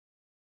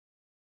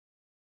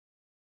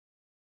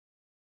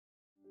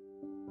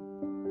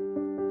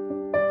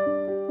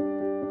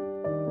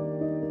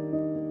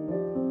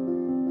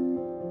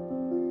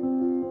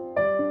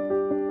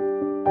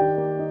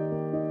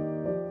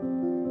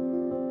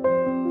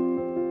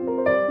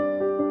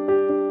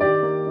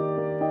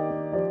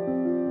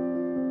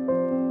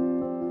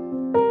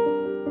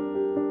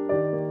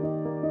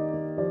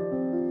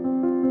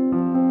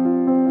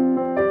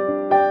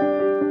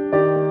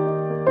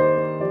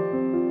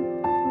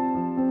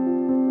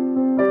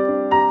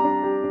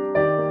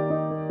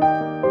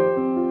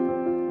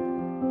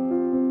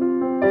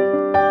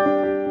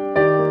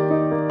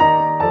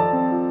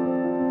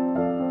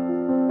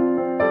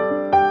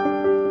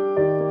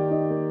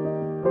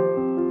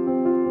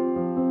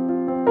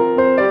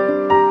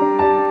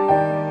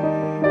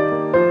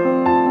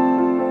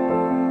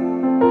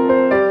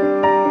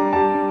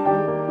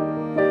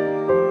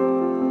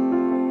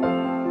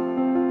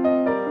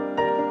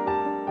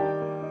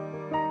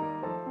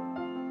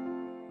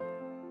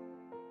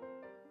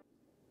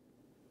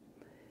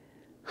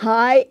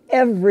Hi,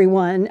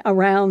 everyone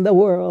around the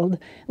world.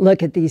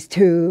 Look at these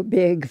two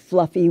big,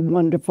 fluffy,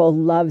 wonderful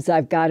loves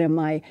I've got in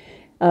my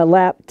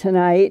lap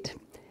tonight.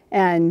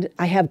 And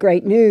I have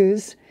great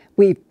news.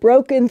 We've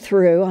broken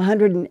through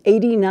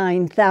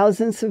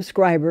 189,000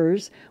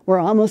 subscribers. We're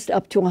almost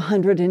up to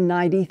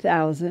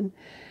 190,000.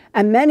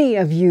 And many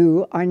of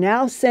you are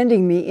now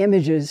sending me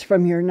images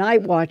from your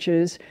night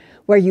watches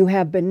where you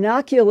have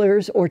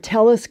binoculars or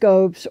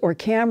telescopes or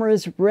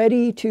cameras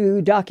ready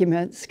to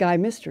document sky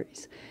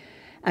mysteries.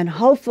 And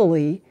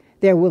hopefully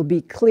there will be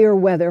clear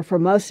weather for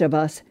most of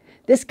us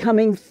this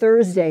coming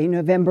Thursday,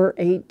 November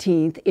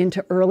 18th,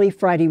 into early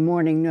Friday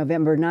morning,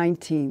 November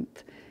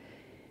 19th.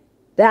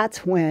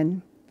 That's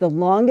when the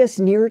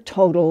longest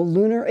near-total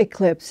lunar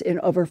eclipse in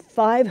over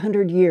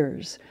 500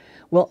 years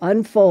will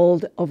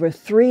unfold over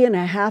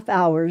 3.5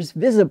 hours,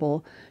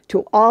 visible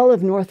to all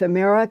of North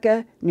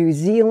America, New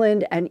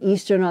Zealand, and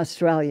Eastern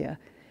Australia.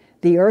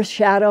 The Earth's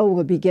shadow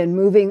will begin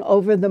moving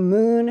over the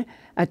moon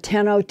at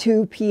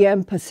 10:02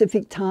 p.m.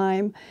 Pacific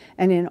time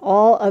and in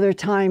all other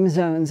time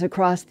zones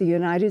across the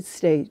United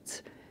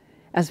States.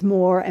 As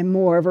more and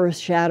more of Earth's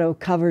shadow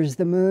covers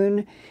the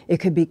moon,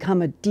 it could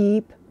become a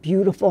deep,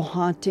 beautiful,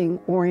 haunting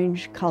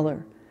orange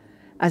color.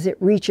 As it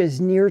reaches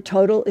near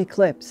total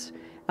eclipse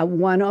at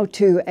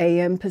 1:02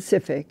 a.m.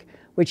 Pacific,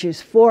 which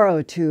is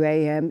 4:02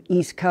 a.m.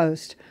 East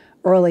Coast,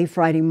 early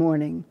Friday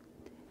morning.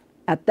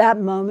 At that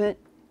moment,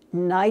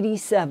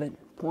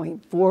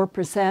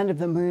 97.4% of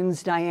the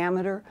moon's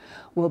diameter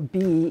will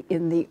be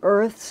in the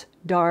Earth's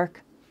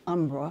dark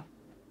umbra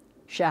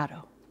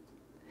shadow.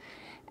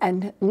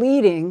 And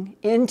leading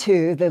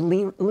into the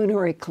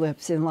lunar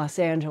eclipse in Los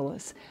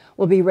Angeles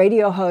will be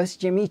radio host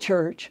Jimmy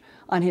Church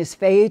on his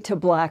Fade to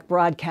Black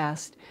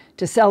broadcast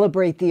to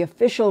celebrate the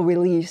official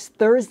release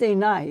Thursday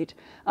night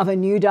of a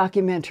new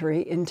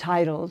documentary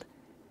entitled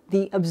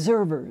The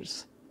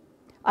Observers.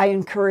 I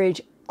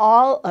encourage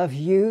all of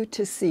you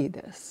to see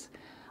this.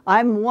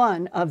 I'm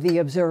one of the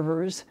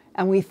observers,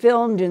 and we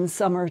filmed in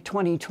summer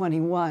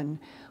 2021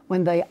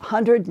 when the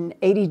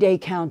 180-day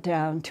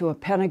countdown to a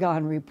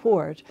Pentagon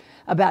report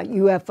about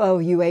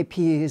UFO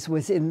UAPs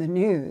was in the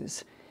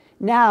news.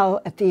 Now,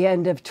 at the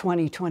end of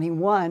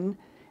 2021,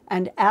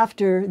 and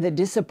after the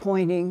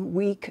disappointing,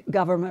 weak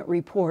government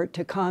report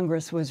to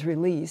Congress was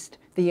released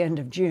the end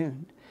of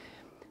June,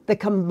 the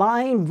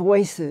combined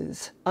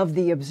voices of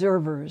the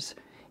observers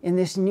in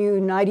this new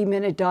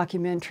 90-minute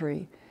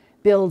documentary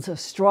builds a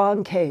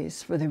strong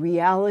case for the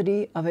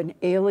reality of an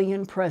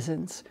alien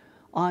presence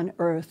on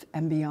Earth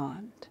and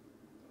beyond.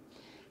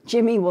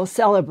 Jimmy will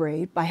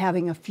celebrate by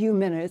having a few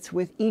minutes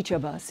with each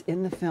of us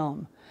in the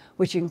film,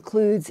 which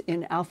includes,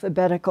 in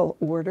alphabetical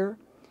order,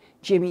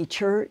 Jimmy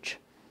Church,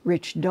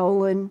 Rich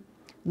Dolan,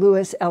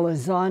 Louis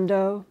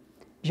Elizondo,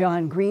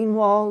 John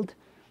Greenwald,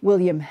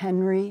 William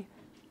Henry,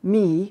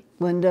 me,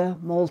 Linda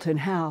Moulton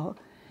Howe,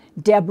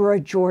 Deborah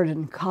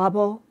Jordan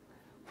Cobble,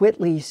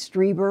 Whitley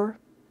Strieber,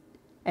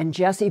 and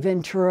Jesse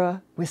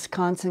Ventura,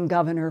 Wisconsin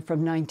governor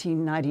from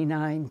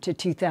 1999 to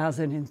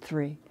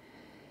 2003.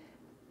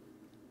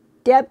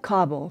 Deb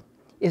Cobble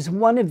is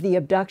one of the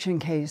abduction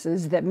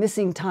cases that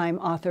Missing Time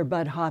author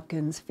Bud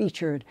Hopkins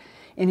featured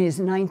in his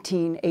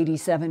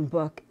 1987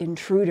 book,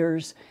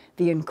 Intruders,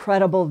 The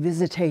Incredible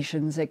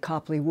Visitations at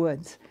Copley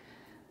Woods.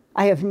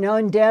 I have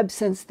known Deb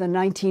since the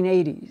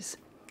 1980s,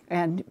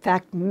 and in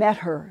fact met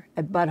her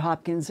at Bud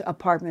Hopkins'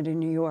 apartment in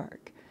New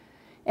York.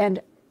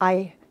 And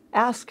I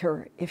asked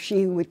her if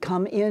she would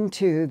come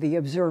into the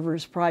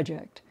Observers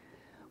Project,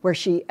 where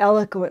she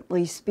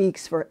eloquently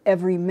speaks for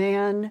every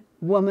man,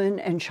 woman,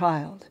 and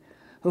child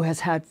who has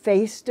had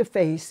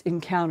face-to-face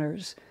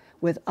encounters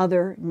with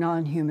other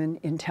non-human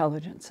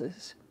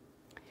intelligences.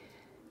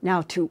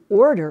 Now, to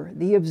order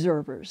the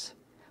Observers,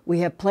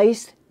 we have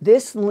placed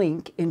this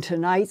link in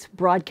tonight's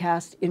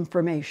broadcast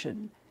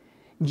information,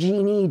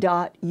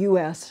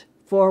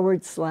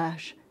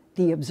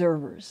 genie.us/The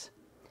Observers.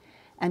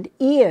 And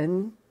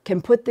Ian can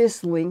put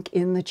this link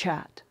in the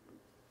chat.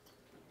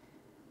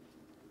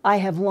 I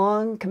have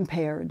long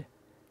compared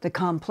the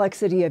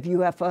complexity of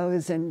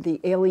UFOs and the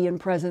alien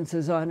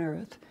presences on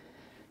Earth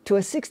to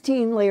a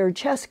 16-layered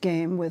chess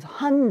game with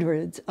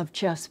hundreds of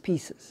chess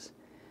pieces.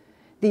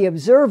 The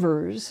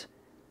Observers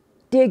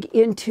dig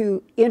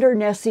into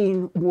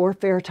internecine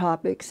warfare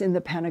topics in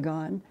the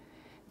Pentagon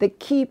that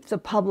keep the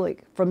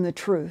public from the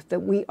truth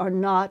that we are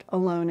not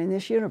alone in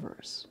this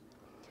universe.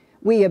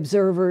 We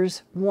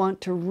observers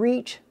want to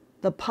reach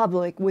the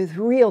public with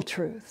real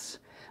truths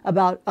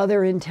about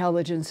other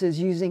intelligences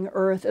using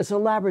Earth as a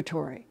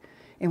laboratory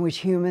in which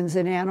humans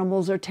and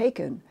animals are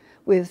taken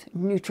with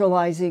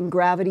neutralizing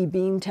gravity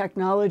beam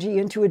technology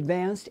into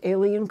advanced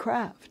alien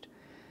craft.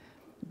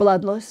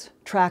 Bloodless,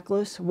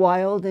 trackless,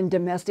 wild, and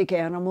domestic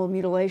animal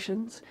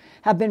mutilations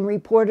have been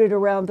reported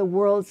around the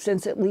world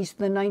since at least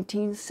the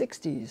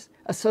 1960s,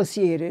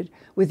 associated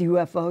with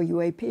UFO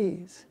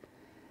UAPs.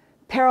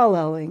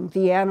 Paralleling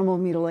the animal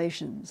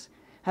mutilations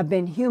have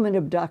been human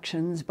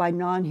abductions by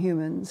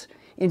non-humans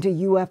into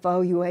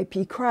UFO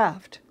UAP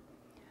craft.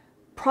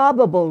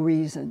 Probable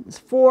reasons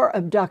for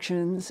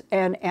abductions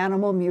and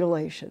animal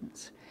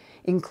mutilations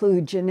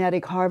include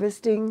genetic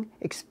harvesting,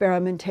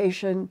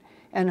 experimentation,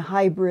 and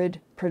hybrid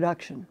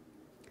production.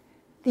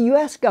 The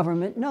U.S.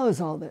 government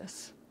knows all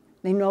this.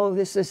 They know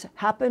this has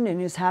happened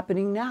and is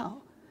happening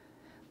now,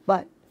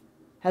 but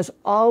has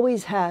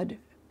always had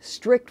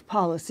strict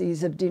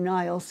policies of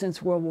denial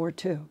since World War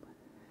II.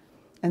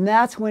 And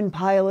that's when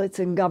pilots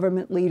and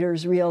government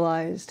leaders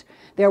realized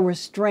there were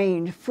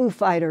strange Foo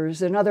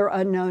Fighters and other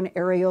unknown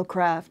aerial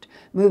craft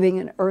moving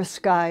in Earth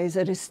skies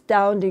at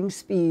astounding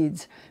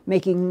speeds,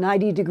 making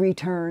 90-degree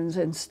turns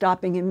and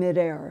stopping in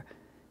midair.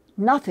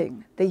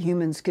 Nothing that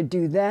humans could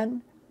do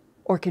then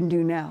or can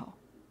do now.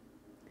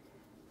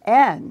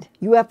 And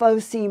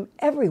UFOs seem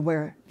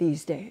everywhere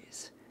these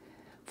days.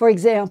 For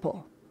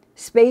example,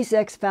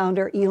 SpaceX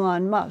founder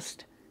Elon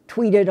Musk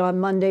tweeted on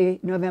Monday,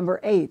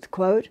 November 8th,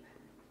 quote,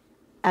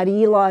 "At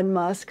Elon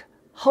Musk,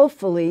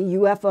 hopefully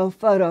UFO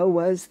photo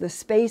was the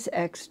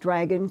SpaceX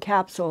Dragon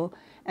capsule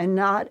and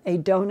not a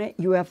donut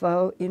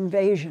UFO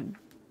invasion."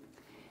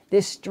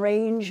 This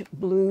strange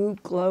blue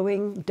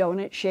glowing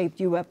donut-shaped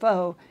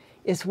UFO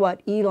is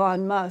what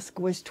Elon Musk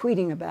was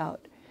tweeting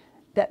about.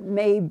 That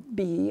may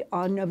be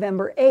on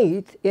November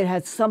 8th, it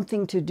had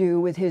something to do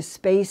with his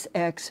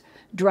SpaceX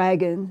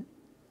Dragon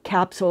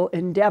capsule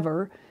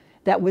endeavor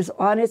that was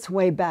on its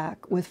way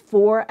back with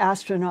 4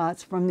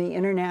 astronauts from the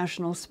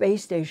International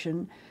Space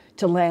Station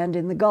to land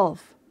in the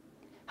Gulf.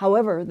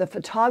 However, the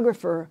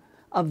photographer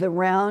of the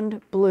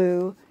round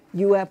blue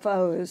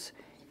UFOs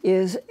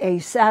is a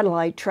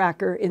satellite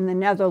tracker in the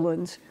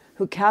Netherlands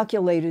who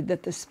calculated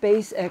that the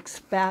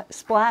SpaceX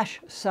splash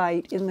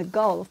site in the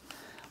Gulf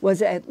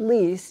was at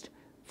least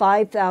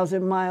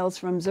 5,000 miles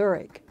from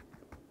Zurich,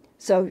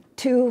 so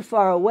too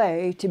far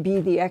away to be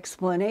the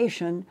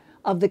explanation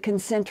of the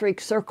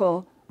concentric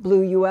circle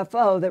blue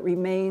UFO that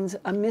remains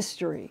a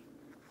mystery.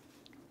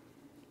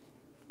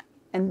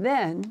 And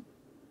then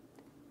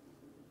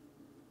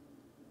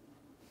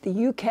the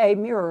UK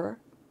Mirror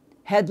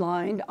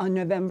headlined on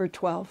November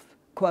 12th,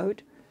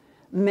 quote,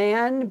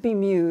 "Man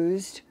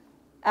bemused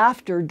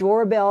after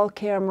doorbell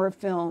camera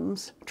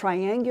films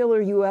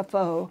triangular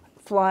UFO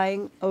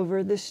flying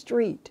over the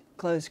street,"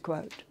 close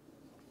quote.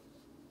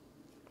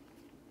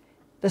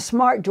 The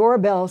smart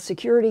doorbell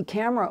security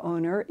camera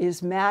owner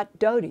is Matt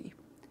Doty,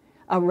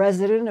 a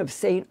resident of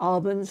St.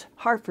 Albans,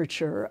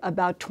 Hertfordshire,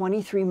 about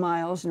 23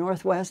 miles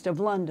northwest of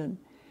London.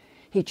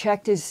 He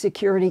checked his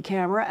security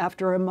camera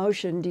after a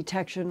motion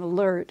detection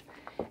alert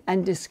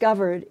and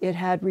discovered it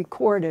had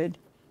recorded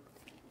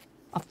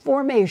a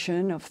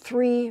formation of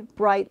 3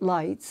 bright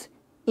lights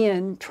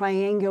in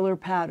triangular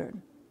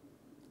pattern.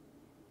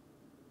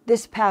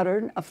 This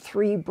pattern of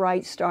 3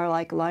 bright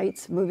star-like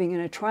lights moving in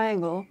a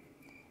triangle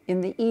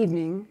in the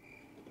evening,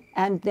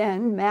 and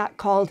then Matt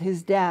called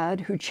his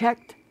dad, who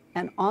checked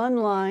an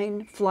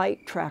online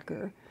flight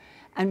tracker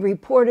and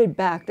reported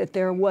back that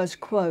there was,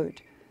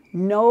 quote,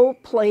 "no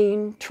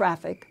plane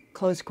traffic,"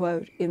 close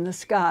quote, in the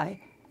sky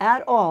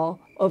at all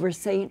over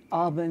St.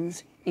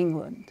 Albans,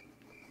 England.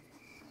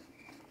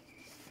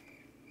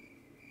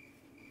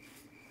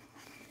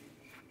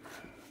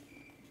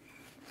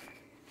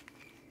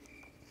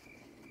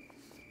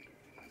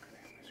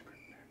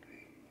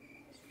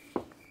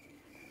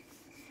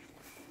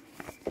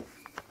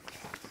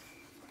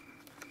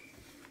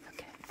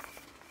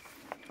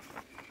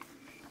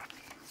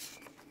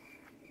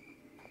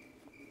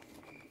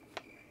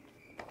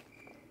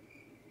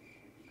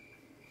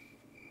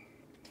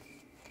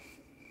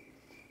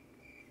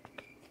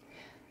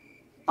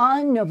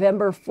 On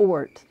November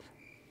 4th,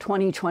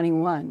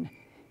 2021,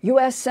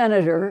 U.S.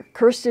 Senator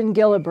Kirsten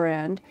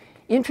Gillibrand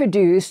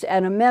introduced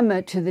an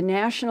amendment to the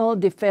National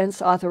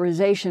Defense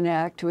Authorization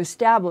Act to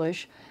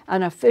establish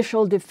an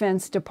official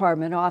Defense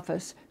Department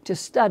office to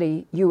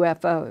study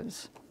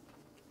UFOs.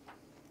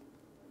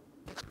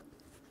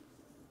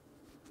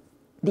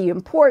 The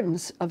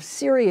importance of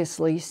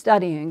seriously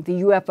studying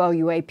the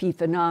UFO-UAP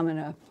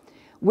phenomena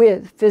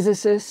with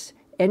physicists,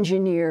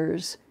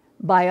 engineers,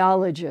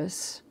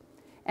 biologists,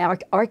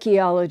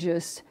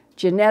 archaeologists,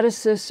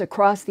 geneticists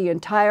across the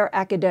entire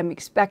academic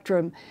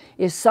spectrum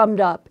is summed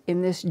up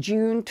in this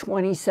June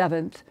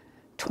 27th,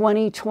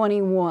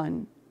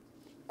 2021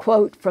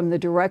 quote from the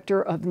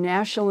Director of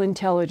National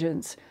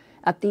Intelligence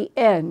at the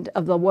end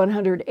of the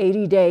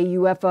 180-day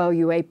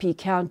UFO-UAP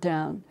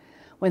countdown,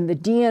 when the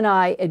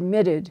DNI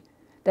admitted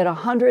that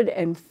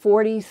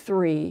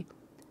 143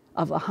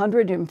 of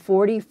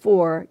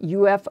 144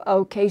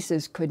 UFO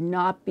cases could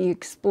not be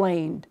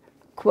explained.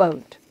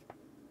 Quote,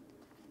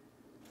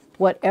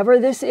 "Whatever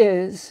this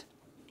is,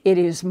 it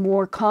is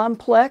more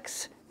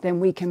complex than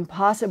we can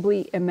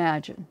possibly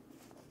imagine."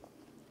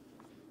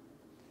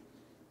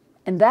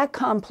 And that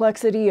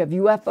complexity of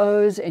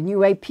UFOs and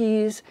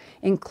UAPs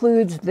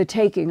includes the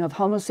taking of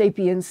Homo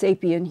sapiens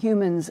sapien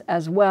humans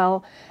as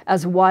well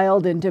as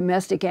wild and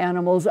domestic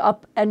animals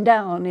up and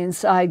down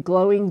inside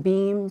glowing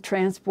beam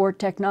transport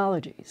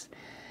technologies.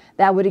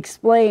 That would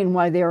explain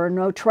why there are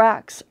no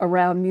tracks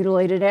around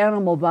mutilated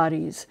animal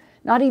bodies,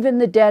 not even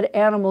the dead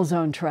animal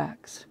zone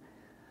tracks.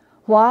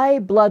 Why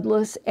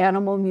bloodless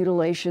animal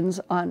mutilations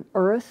on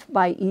Earth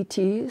by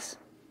ETs?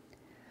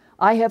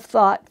 I have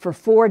thought for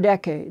 4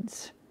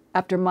 decades,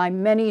 after my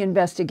many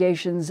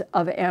investigations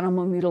of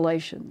animal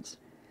mutilations,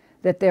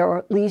 that there are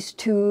at least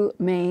 2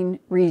 main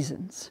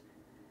reasons: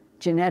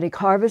 genetic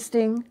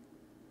harvesting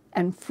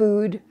and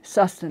food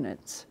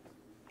sustenance.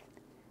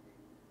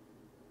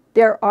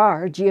 There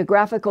are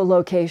geographical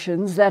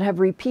locations that have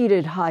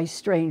repeated high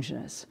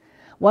strangeness.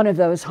 One of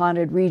those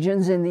haunted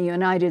regions in the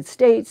United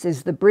States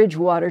is the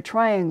Bridgewater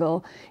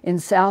Triangle in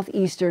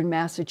southeastern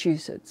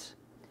Massachusetts,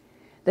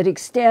 that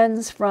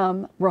extends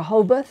from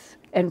Rehoboth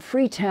and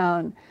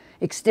Freetown,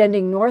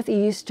 extending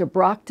northeast to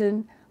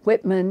Brockton,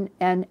 Whitman,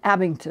 and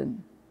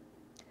Abington.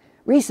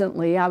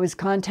 Recently, I was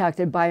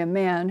contacted by a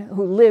man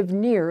who lived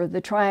near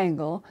the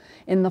triangle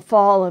in the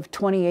fall of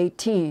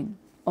 2018,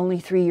 only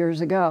 3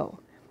 years ago.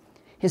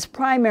 His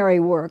primary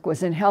work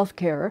was in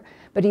healthcare,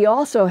 but he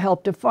also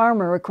helped a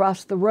farmer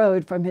across the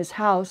road from his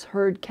house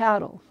herd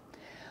cattle.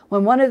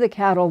 When one of the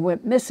cattle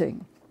went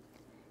missing,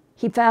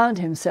 he found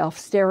himself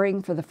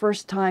staring for the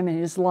first time in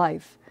his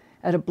life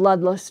at a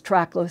bloodless,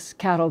 trackless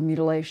cattle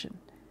mutilation.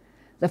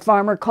 The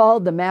farmer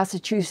called the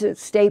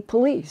Massachusetts State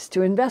Police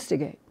to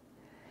investigate,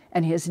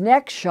 and his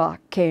next shock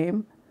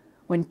came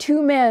when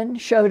 2 men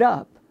showed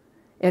up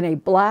in a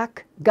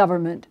black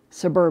government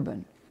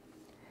Suburban.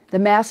 The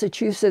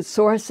Massachusetts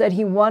source said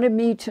he wanted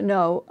me to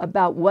know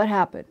about what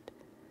happened,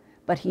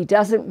 but he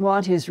doesn't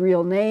want his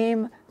real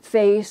name,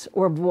 face,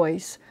 or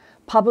voice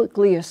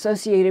publicly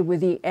associated with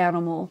the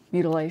animal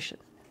mutilation.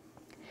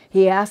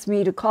 He asked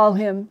me to call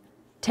him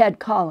Ted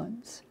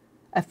Collins,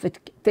 a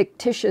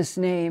fictitious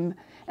name,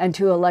 and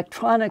to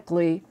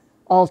electronically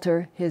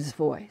alter his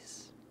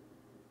voice.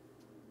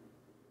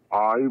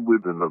 I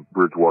live in the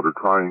Bridgewater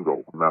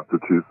Triangle,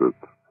 Massachusetts.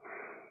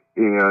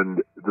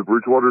 And the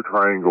Bridgewater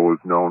Triangle is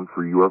known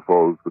for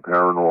UFOs, the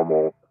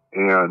paranormal.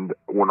 And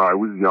when I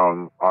was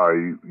young,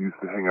 I used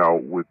to hang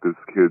out with this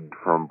kid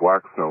from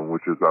Blackstone,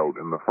 which is out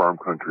in the farm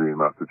country in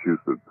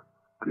Massachusetts.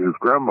 His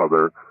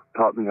grandmother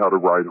taught me how to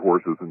ride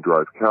horses and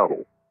drive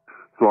cattle.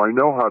 So I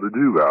know how to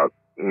do that,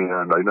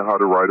 and I know how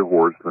to ride a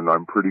horse, and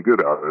I'm pretty good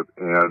at it.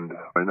 And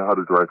I know how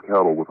to drive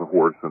cattle with a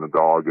horse and a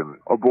dog and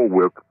a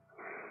bullwhip.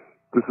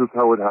 This is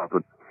how it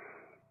happened.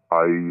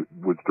 I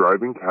was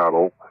driving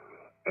cattle,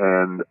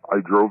 and I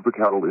drove the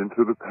cattle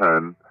into the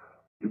pen.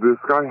 This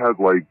guy had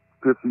like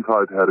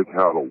 55 head of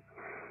cattle.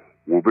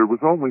 Well, there was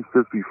only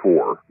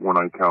 54 when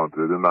I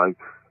counted, and I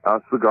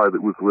asked the guy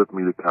that was with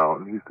me to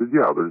count, and he said,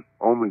 yeah, there's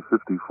only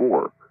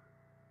 54.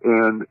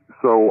 And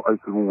so I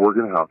said, well, we're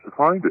going to have to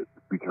find it,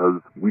 because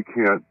we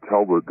can't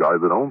tell the guy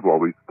that owns all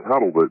these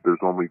cattle that there's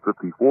only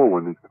 54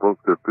 when he's supposed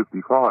to have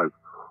 55.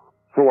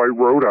 So I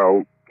rode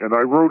out, and I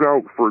rode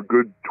out for a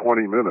good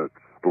 20 minutes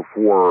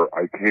before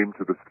I came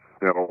to the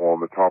channel on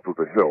the top of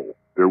a hill.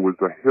 There was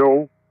a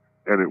hill,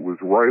 and it was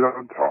right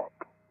on top,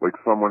 like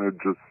someone had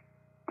just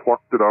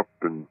plucked it up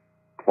and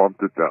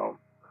plumped it down.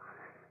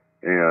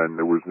 And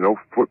there was no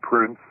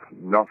footprints,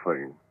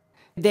 nothing.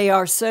 They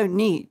are so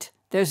neat.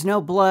 There's no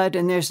blood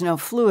and there's no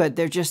fluid.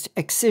 They're just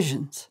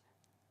excisions.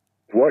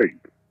 Right,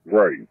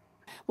 right.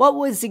 What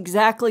was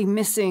exactly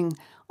missing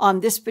on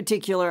this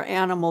particular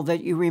animal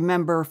that you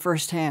remember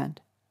firsthand?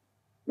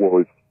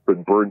 Well, it's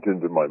been burnt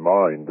into my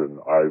mind, and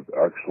I've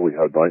actually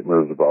had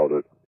nightmares about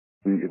it.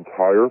 The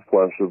entire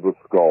flesh of the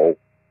skull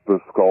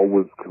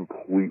was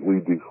completely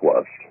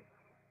defleshed.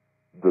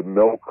 The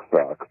milk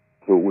sac,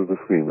 so it was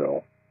a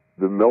female,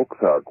 the milk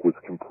sac was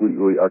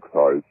completely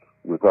excised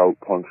without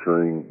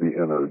puncturing the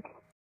innards.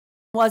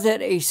 Was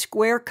it a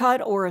square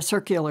cut or a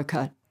circular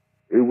cut?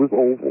 It was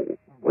oval,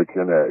 like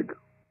an egg,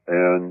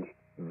 and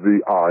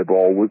the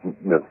eyeball was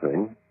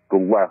missing, the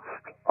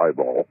left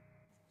eyeball.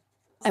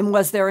 And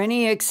was there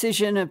any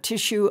excision of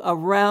tissue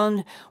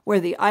around where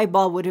the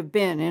eyeball would have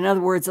been? In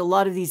other words, a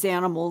lot of these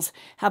animals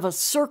have a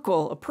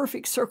circle, a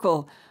perfect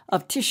circle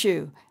of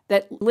tissue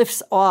that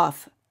lifts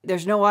off.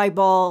 There's no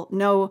eyeball,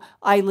 no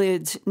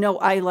eyelids, no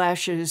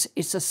eyelashes.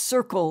 It's a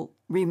circle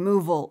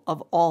removal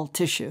of all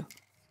tissue.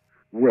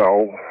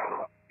 Well,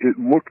 it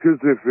looked as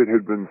if it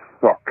had been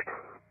sucked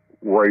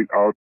right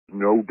out.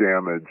 No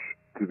damage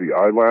to the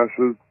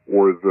eyelashes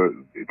or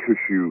the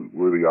tissue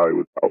where the eye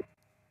was out.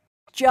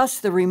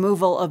 Just the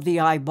removal of the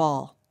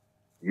eyeball?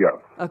 Yes.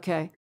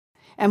 Okay.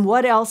 And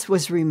what else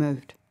was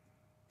removed?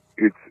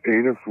 Its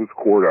anus was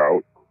cored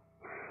out.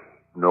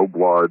 No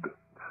blood.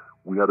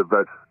 We had a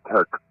vet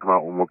tech come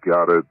out and look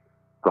at it.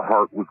 The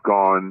heart was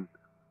gone.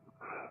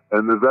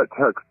 And the vet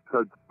tech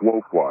said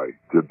blowfly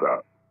did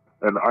that.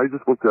 And I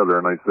just looked at her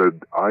and I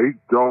said, I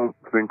don't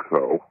think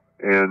so.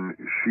 And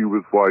she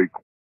was like,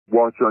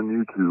 watch on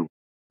YouTube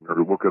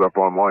or look it up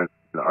online.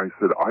 And I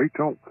said, I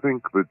don't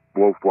think that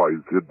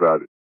blowflies did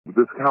that.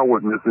 This cow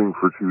went missing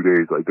for 2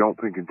 days. I don't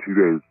think in 2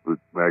 days the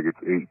maggots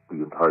ate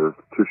the entire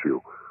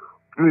tissue.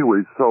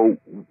 Anyway, so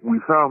we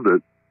found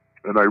it,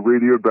 and I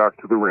radioed back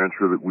to the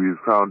rancher that we had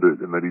found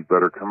it and that he'd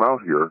better come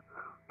out here,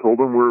 told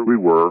him where we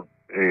were,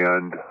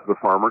 and the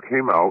farmer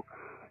came out,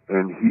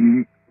 and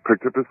he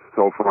picked up his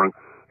cell phone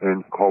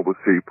and called the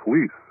state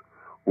police.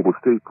 Well, the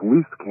state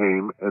police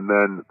came, and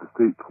then the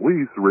state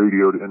police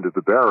radioed into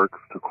the barracks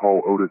to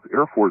call Otis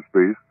Air Force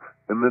Base,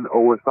 And then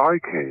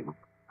OSI came,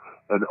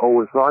 and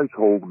OSI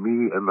told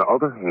me and the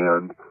other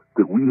hand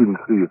that we didn't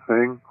see a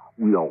thing,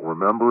 we don't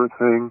remember a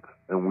thing,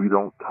 and we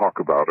don't talk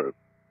about it.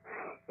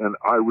 And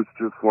I was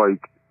just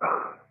like,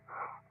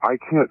 I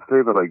can't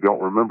say that I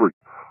don't remember.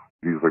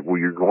 He's like, well,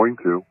 you're going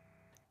to.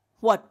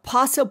 What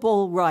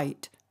possible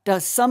right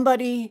does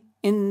somebody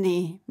in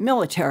the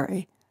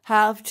military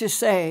have to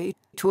say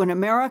to an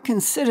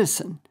American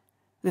citizen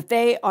that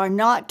they are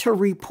not to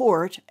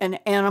report an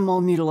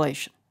animal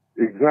mutilation?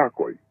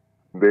 Exactly.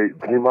 They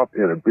came up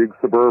in a big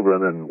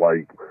Suburban and,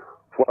 like,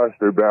 flashed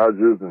their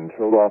badges and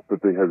showed off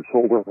that they had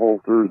shoulder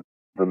holsters.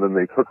 And then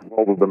they took us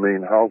all to the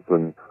main house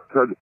and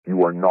said,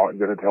 you are not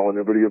going to tell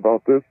anybody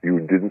about this. You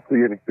didn't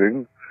see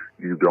anything.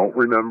 You don't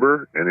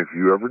remember. And if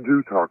you ever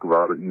do talk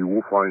about it, you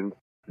will find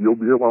you'll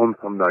be alone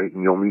some night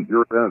and you'll meet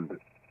your end.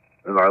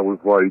 And I was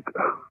like...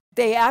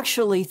 They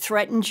actually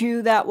threatened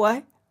you that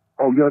way?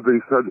 Oh, yeah,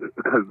 they said,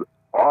 because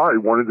I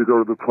wanted to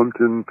go to the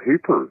Plimpton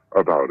paper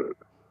about it.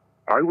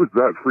 I was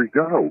that freaked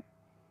out.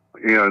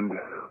 And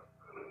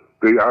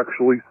they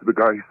actually, the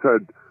guy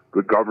said,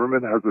 the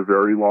government has a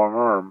very long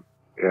arm,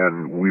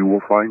 and we will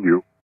find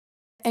you.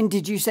 And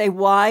did you say,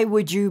 why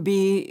would you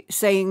be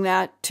saying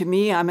that to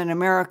me? I'm an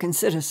American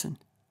citizen.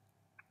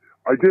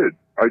 I did.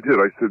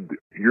 I said,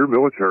 you're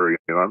military,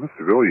 and I'm a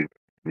civilian.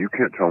 You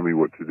can't tell me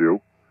what to do.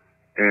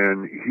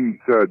 And he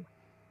said,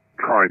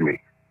 try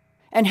me.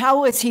 And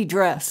how was he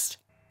dressed?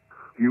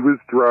 He was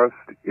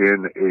dressed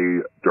in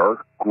a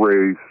dark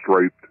gray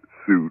striped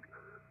suit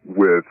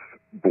with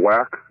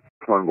black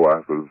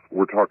sunglasses.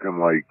 We're talking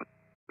like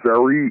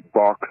very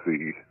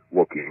boxy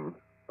looking,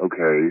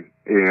 okay?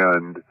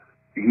 And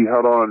he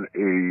had on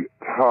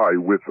a tie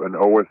with an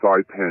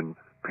OSI pin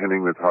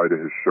pinning the tie to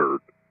his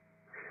shirt.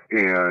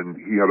 And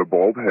he had a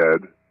bald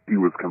head. He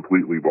was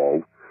completely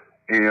bald.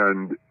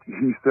 And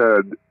he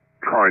said,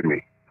 try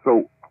me.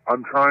 So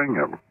I'm trying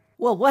him.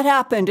 Well, what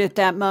happened at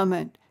that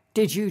moment?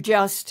 Did you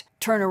just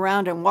turn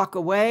around and walk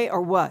away,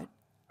 or what?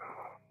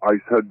 I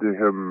said to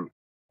him,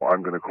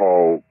 I'm going to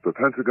call the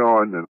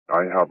Pentagon, and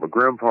I have a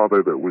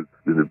grandfather that was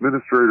an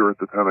administrator at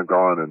the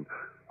Pentagon, and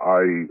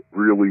I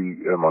really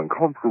am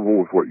uncomfortable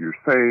with what you're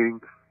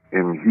saying.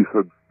 And he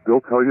said,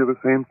 they'll tell you the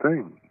same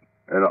thing.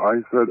 And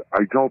I said,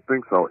 I don't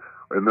think so.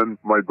 And then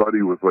my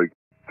buddy was like,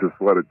 just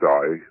let it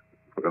die.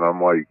 And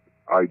I'm like,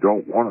 I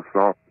don't want to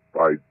stop.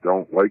 I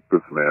don't like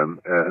this man.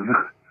 And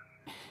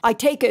I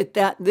take it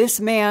that this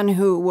man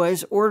who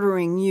was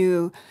ordering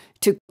you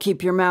to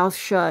keep your mouth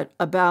shut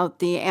about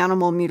the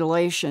animal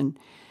mutilation,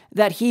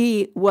 that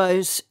he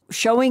was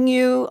showing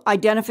you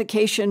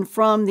identification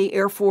from the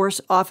Air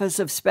Force Office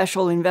of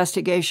Special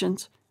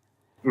Investigations?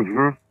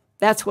 Mm-hmm.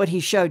 That's what he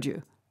showed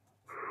you.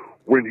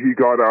 When he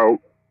got out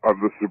of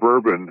the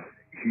Suburban,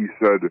 he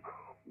said,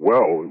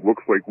 well, it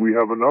looks like we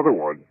have another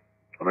one.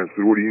 And I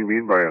said, what do you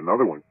mean by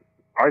another one?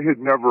 I had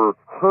never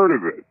heard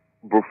of it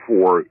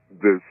before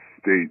this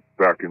date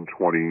back in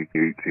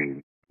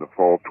 2018, the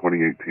fall of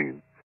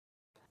 2018.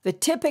 The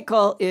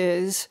typical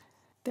is,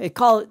 they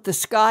call it the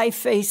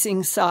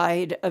sky-facing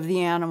side of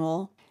the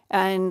animal.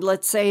 And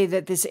let's say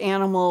that this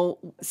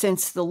animal,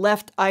 since the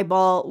left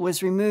eyeball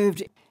was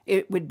removed,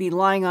 it would be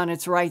lying on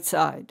its right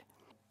side.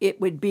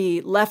 It would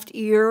be left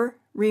ear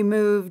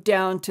removed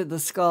down to the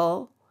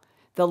skull,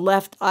 the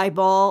left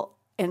eyeball,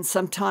 and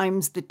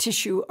sometimes the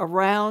tissue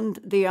around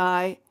the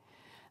eye.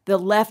 The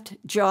left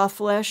jaw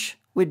flesh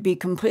would be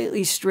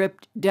completely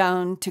stripped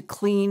down to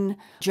clean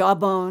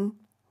jawbone.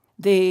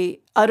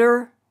 The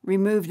udder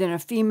removed in a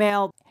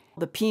female,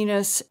 the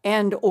penis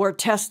and or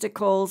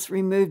testicles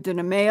removed in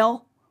a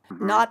male,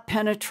 not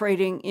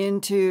penetrating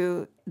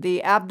into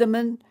the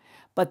abdomen,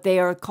 but they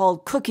are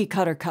called cookie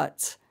cutter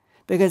cuts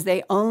because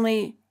they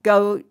only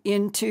go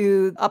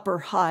into upper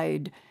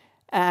hide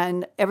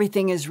and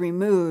everything is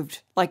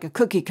removed like a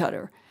cookie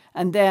cutter.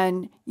 And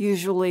then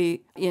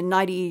usually in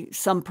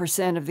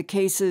 90-some% of the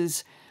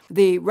cases,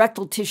 the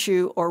rectal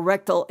tissue or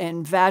rectal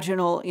and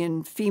vaginal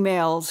in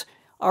females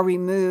are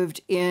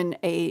removed in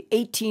a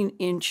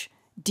 18-inch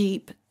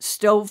deep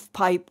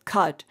stovepipe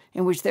cut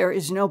in which there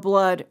is no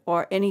blood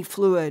or any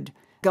fluid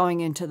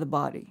going into the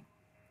body.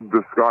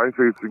 The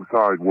sky-facing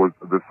side was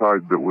the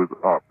side that was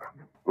up.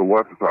 The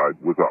left side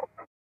was up.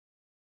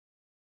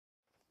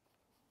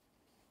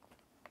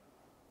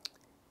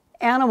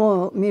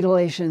 Animal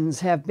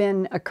mutilations have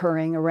been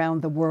occurring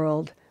around the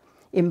world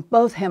in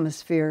both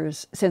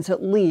hemispheres since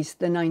at least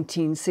the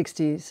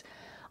 1960s,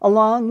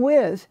 along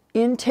with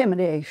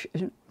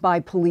intimidation by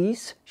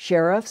police,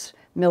 sheriffs,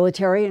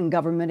 military and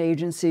government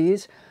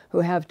agencies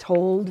who have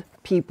told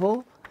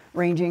people,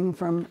 ranging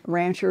from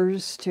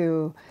ranchers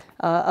to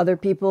other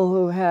people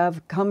who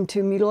have come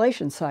to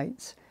mutilation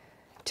sites,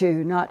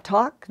 to not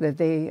talk, that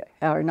they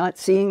are not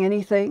seeing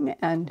anything.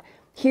 And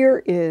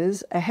here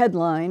is a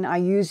headline I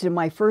used in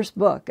my first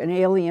book, An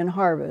Alien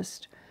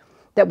Harvest,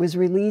 that was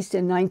released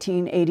in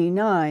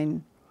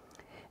 1989.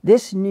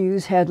 This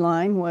news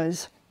headline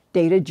was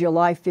dated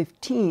July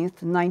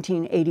 15th,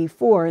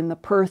 1984, in the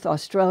Perth,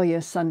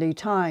 Australia Sunday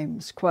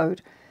Times.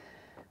 Quote,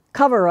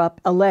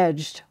 cover-up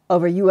alleged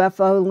over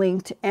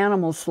UFO-linked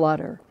animal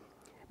slaughter.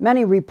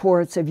 many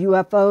reports of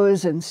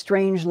UFOs and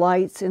strange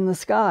lights in the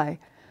sky.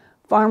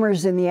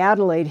 Farmers in the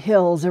Adelaide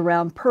Hills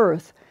around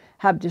Perth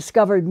have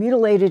discovered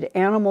mutilated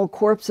animal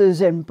corpses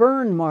and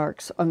burn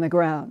marks on the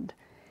ground.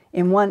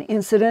 In one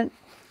incident,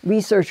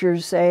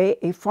 researchers say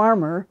a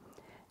farmer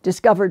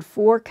discovered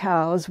 4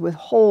 cows with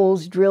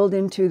holes drilled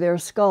into their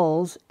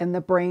skulls and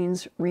the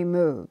brains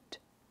removed.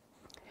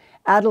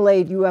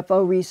 Adelaide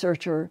UFO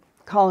researcher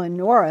Colin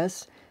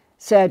Norris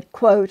said,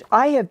 quote,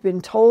 "I have been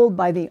told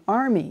by the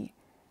Army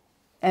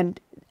and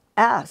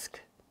asked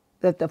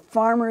that the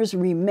farmers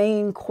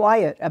remain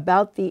quiet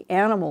about the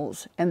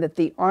animals and that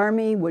the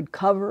Army would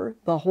cover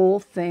the whole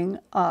thing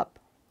up,"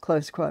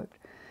 close quote.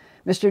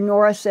 Mr.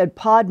 Norris said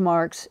pod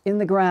marks in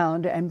the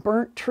ground and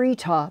burnt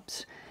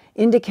treetops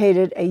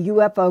indicated a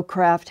UFO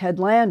craft had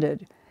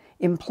landed,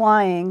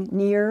 implying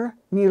near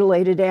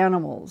mutilated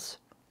animals.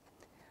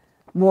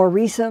 More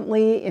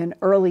recently, in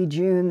early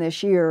June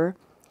this year,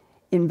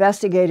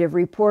 investigative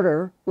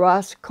reporter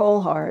Ross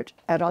Coulthart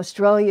at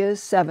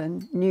Australia's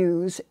 7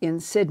 News in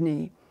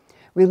Sydney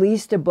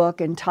released a book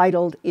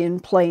entitled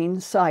In Plain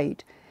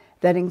Sight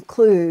that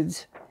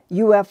includes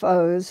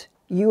UFOs,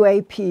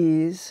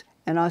 UAPs,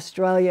 and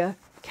Australia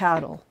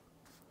cattle.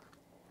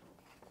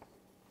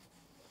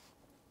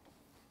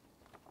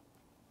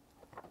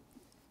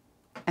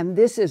 And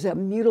this is a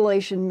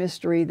mutilation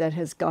mystery that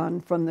has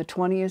gone from the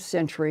 20th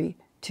century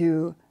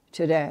to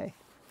today.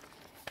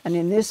 And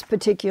in this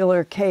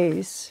particular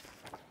case,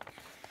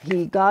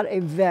 he got a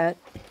vet,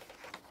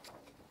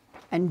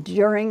 and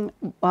during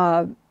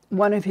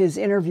one of his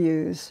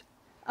interviews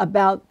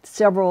about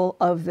several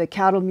of the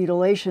cattle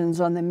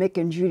mutilations on the Mick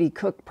and Judy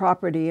Cook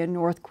property in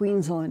North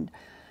Queensland,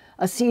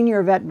 a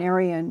senior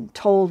veterinarian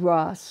told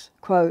Ross,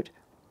 quote,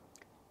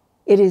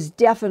 "It is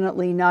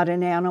definitely not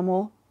an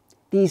animal.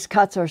 These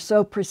cuts are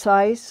so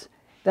precise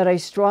that I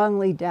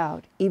strongly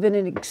doubt even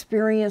an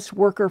experienced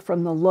worker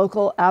from the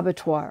local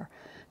abattoir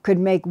could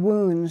make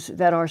wounds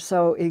that are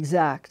so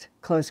exact,"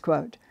 close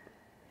quote.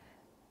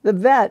 The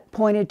vet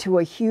pointed to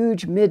a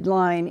huge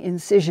midline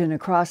incision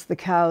across the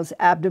cow's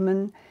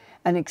abdomen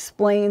and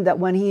explained that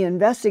when he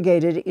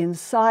investigated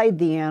inside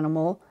the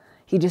animal,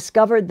 he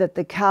discovered that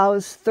the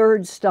cow's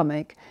 3rd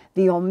stomach,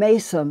 the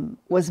omasum,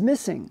 was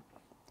missing,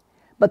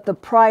 but the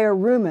prior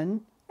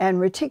rumen and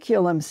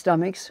reticulum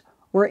stomachs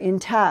were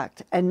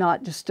intact and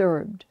not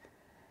disturbed.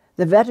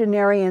 The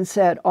veterinarian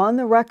said on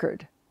the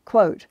record,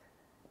 quote,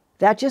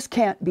 "That just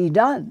can't be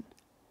done.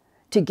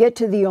 To get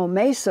to the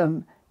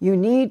omasum, you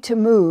need to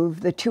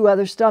move the 2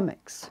 other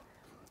stomachs,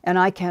 and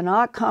I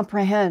cannot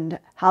comprehend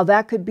how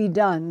that could be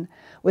done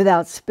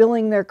without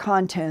spilling their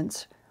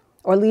contents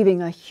or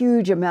leaving a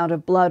huge amount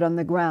of blood on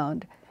the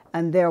ground,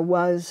 and there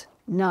was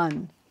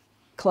none,"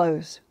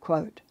 close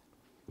quote.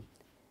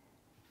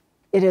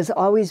 It has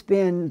always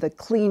been the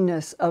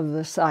cleanness of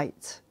the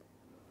sites.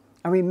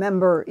 I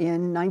remember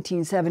in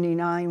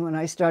 1979 when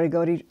I started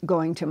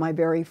going to my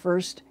very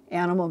first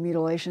animal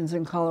mutilations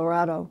in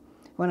Colorado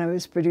when I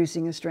was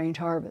producing A Strange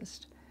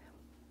Harvest.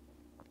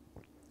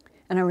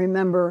 And I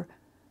remember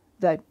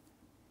that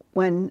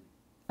when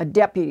a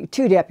deputy,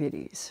 2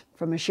 deputies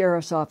from a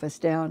sheriff's office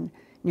down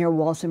near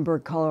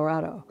Walsenburg,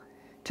 Colorado,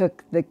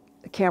 took the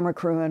camera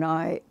crew and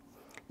I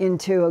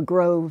into a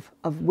grove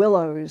of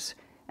willows,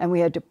 and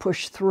we had to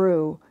push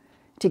through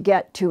to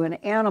get to an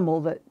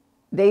animal that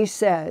they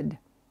said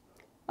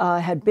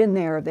had been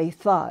there, they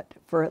thought,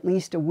 for at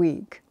least a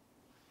week.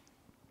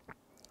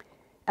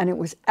 And it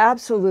was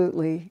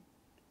absolutely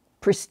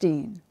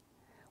pristine,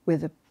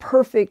 with a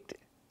perfect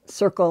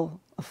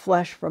circle of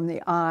flesh from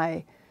the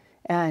eye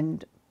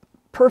and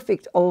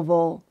perfect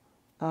oval.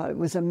 It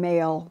was a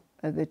male.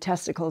 The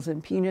testicles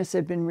and penis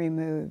had been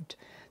removed.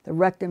 The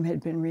rectum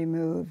had been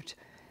removed.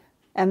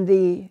 And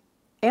the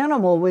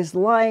animal was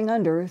lying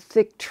under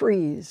thick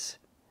trees.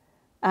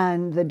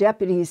 And the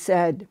deputy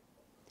said,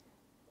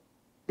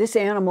 "This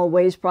animal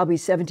weighs probably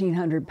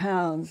 1,700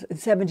 pounds. And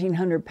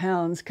 1,700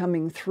 pounds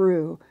coming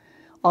through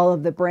all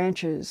of the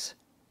branches,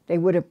 they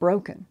would have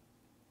broken.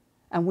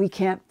 And we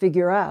can't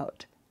figure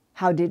out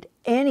how did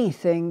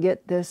anything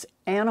get this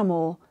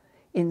animal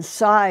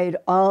inside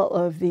all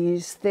of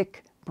these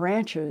thick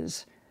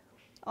branches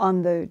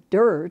on the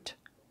dirt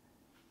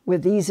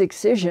with these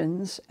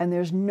excisions, and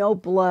there's no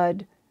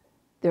blood,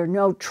 there are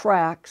no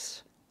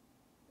tracks.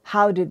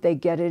 How did they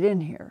get it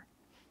in here?"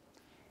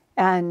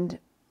 And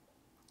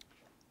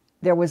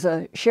there was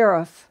a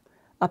sheriff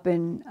up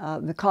in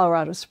the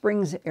Colorado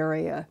Springs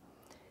area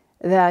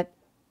that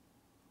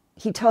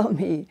he told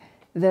me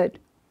that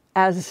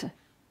as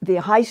the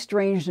high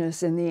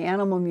strangeness in the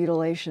animal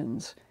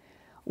mutilations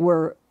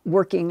were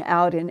working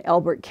out in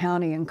Elbert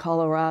County in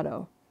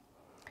Colorado,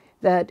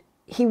 that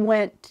he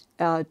went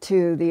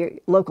to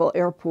the local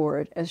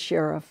airport as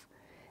sheriff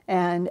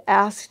and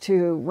asked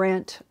to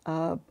rent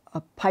a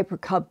Piper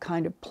Cub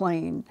kind of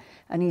plane.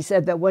 And he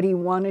said that what he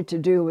wanted to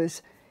do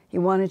was he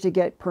wanted to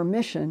get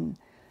permission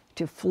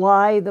to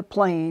fly the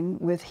plane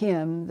with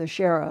him, the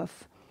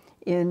sheriff,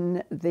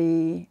 in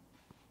the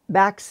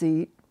back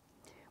seat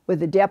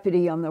with the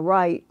deputy on the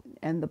right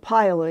and the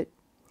pilot,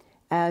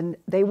 and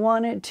they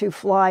wanted to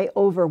fly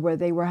over where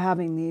they were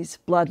having these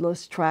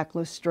bloodless,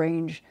 trackless,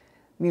 strange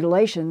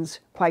mutilations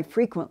quite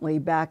frequently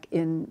back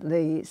in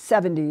the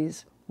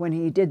 70s when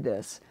he did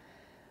this.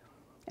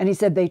 And he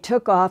said they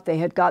took off, they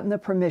had gotten the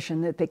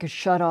permission that they could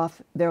shut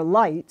off their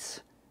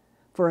lights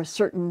for a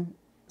certain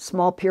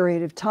small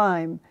period of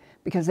time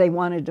because they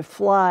wanted to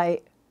fly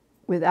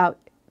without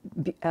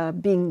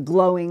being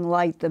glowing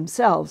light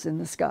themselves in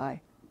the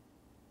sky.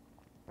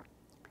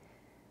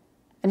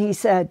 And he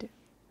said,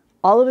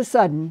 all of a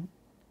sudden,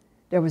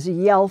 there was a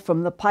yell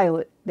from the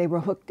pilot. They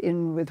were hooked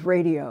in with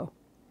radio.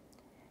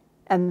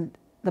 And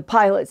the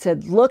pilot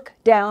said, "Look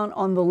down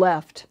on the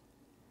left."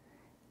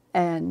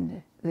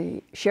 And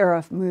the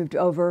sheriff moved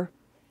over,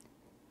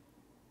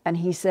 and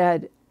he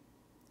said,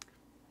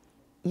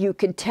 you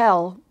could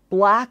tell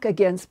black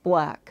against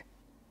black.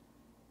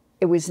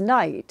 It was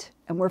night,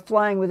 and we're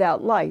flying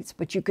without lights,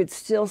 but you could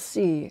still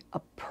see a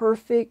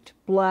perfect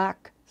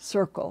black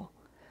circle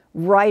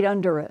right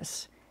under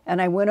us. And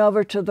I went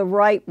over to the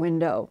right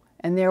window,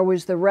 and there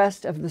was the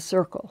rest of the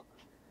circle.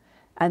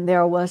 And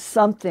there was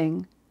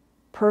something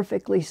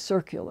perfectly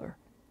circular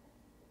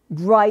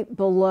right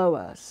below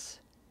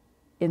us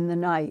in the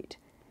night.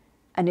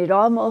 And it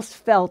almost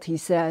felt, he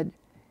said,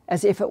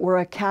 as if it were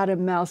a cat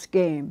and mouse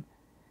game,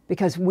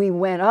 because we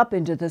went up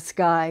into the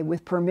sky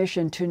with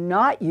permission to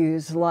not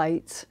use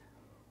lights,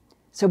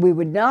 so we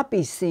would not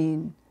be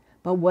seen,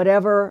 but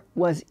whatever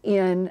was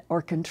in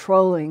or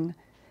controlling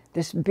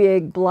this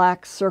big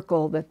black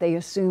circle that they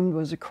assumed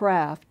was a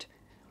craft,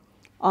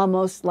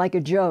 almost like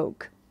a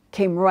joke,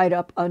 came right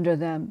up under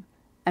them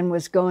and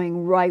was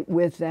going right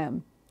with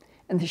them.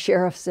 And the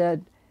sheriff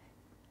said,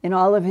 in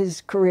all of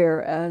his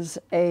career as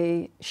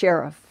a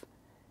sheriff,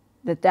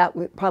 that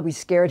probably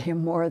scared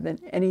him more than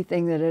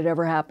anything that had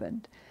ever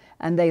happened.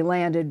 And they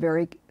landed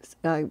very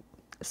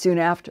soon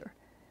after.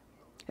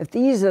 If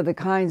these are the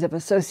kinds of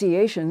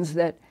associations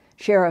that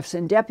sheriffs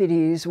and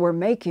deputies were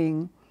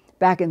making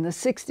back in the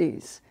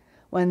 60s,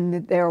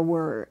 when there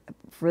were,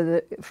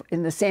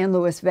 in the San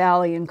Luis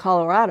Valley in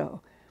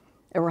Colorado,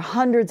 there were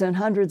hundreds and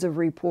hundreds of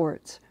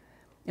reports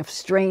of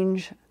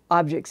strange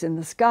objects in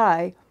the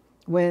sky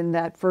when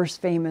that first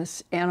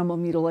famous animal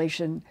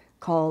mutilation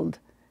called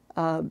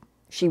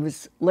She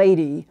Was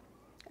Lady,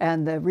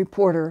 and the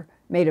reporter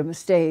made a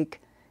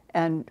mistake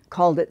and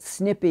called it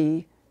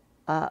Snippy,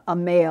 a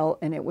male,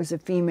 and it was a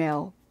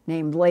female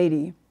named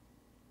Lady.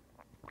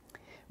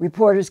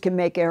 Reporters can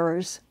make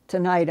errors.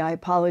 Tonight, I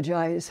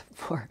apologize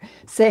for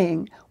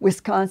saying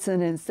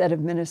Wisconsin instead of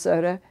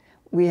Minnesota.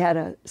 We had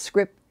a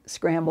script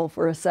scramble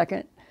for a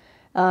second.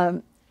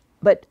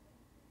 But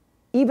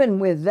even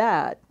with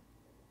that,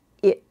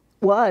 it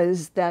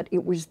was the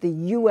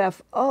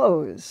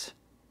UFOs,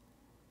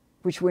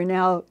 which we're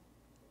now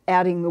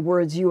adding the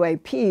words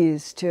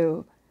UAPs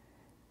to,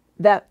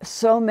 that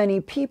so many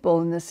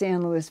people in the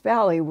San Luis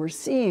Valley were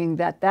seeing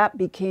that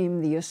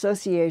became the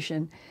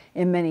association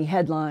in many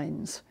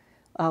headlines.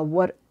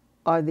 What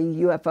are the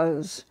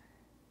UFOs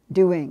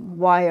doing?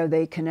 Why are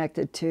they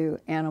connected to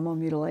animal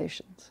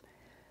mutilations?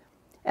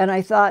 And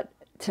I thought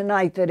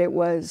tonight that it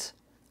was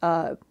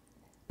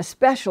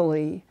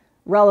especially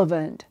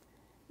relevant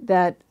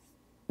that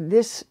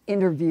this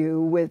interview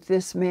with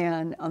this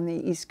man on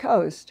the East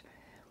Coast,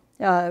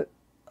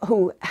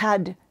 who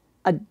had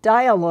a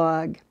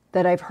dialogue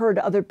that I've heard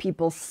other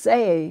people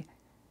say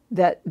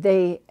that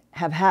they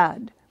have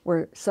had,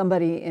 where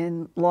somebody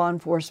in law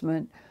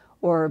enforcement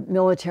or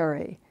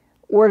military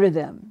order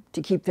them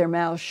to keep their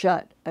mouths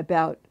shut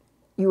about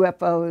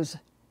UFOs,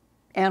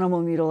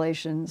 animal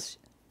mutilations,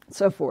 and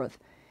so forth.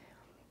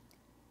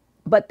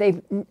 But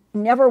they've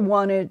never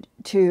wanted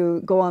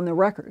to go on the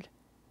record.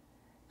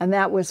 And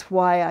that was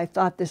why I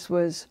thought this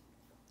was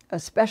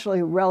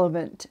especially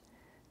relevant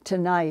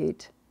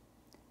tonight,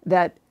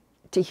 that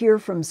to hear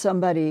from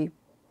somebody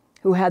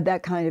who had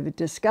that kind of a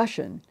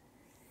discussion.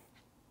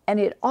 And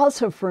it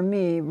also, for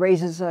me,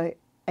 raises a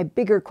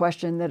bigger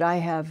question that I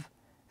have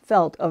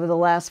felt over the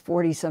last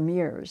 40-some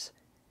years,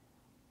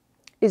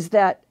 is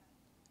that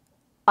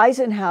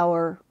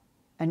Eisenhower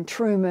and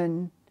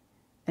Truman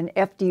and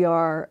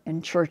FDR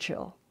and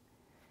Churchill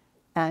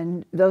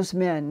and those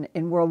men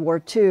in World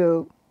War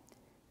II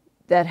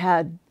that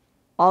had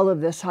all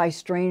of this high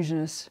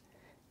strangeness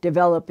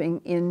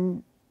developing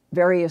in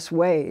various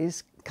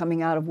ways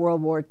coming out of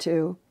World War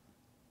II,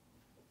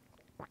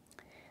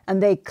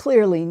 and they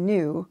clearly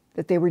knew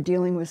that they were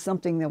dealing with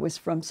something that was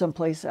from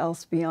someplace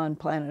else beyond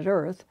planet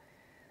Earth.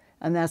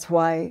 And that's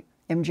why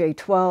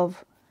MJ-12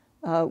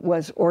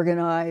 was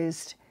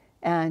organized,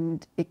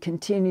 and it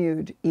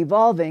continued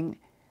evolving.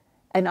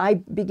 And I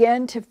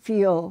began to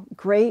feel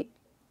great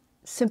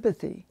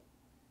sympathy,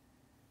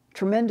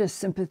 tremendous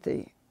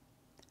sympathy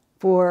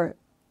for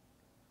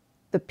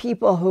the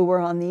people who were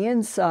on the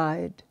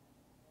inside,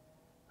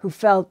 who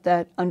felt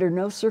that under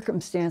no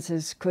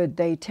circumstances could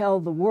they tell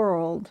the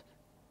world,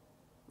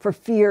 for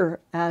fear,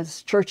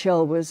 as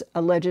Churchill was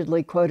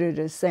allegedly quoted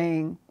as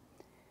saying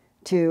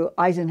to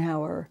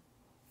Eisenhower,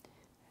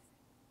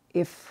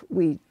 if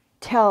we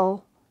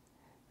tell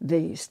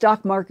the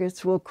stock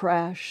markets will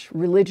crash,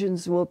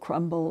 religions will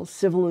crumble,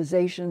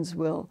 civilizations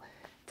will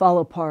fall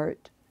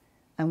apart,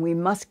 and we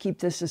must keep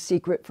this a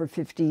secret for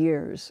 50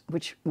 years,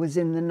 which was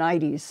in the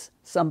 90s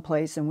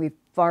someplace, and we've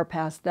far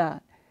past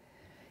that.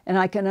 And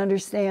I can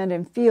understand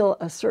and feel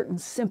a certain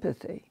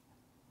sympathy.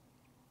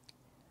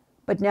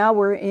 But now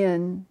we're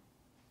in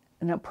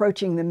and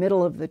approaching the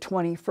middle of the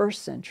 21st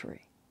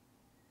century.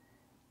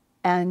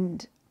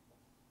 And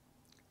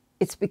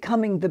it's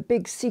becoming the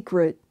big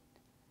secret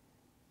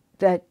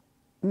that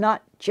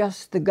not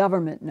just the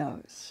government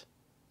knows.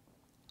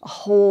 A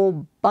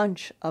whole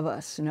bunch of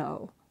us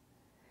know.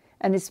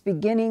 And it's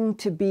beginning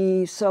to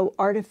be so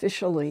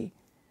artificially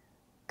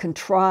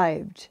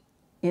contrived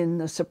in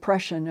the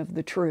suppression of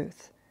the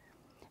truth.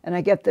 And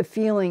I get the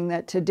feeling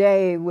that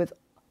today, with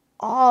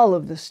all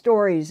of the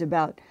stories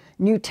about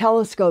new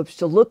telescopes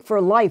to look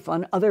for life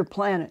on other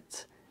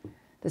planets,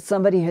 that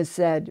somebody has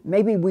said,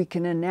 maybe we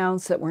can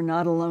announce that we're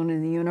not alone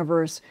in the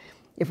universe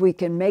if we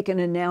can make an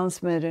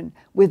announcement, and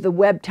with the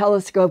Webb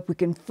telescope we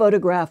can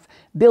photograph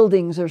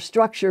buildings or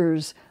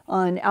structures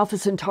on Alpha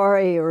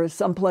Centauri or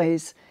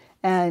someplace,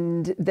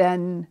 and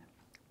then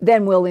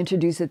we'll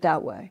introduce it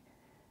that way.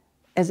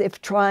 As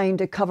if trying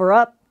to cover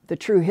up the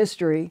true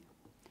history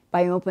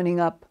by opening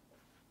up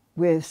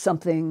with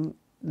something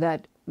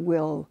that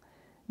will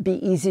be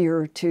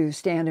easier to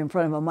stand in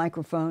front of a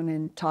microphone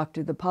and talk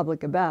to the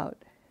public about.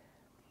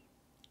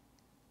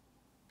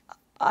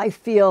 I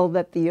feel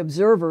that the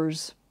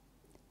observers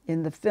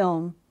in the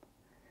film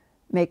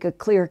make a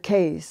clear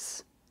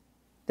case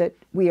that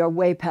we are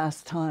way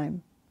past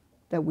time,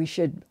 that we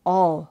should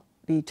all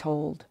be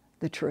told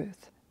the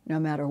truth, no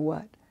matter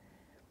what.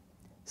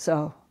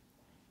 So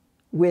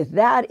with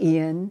that,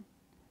 Ian,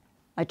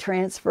 I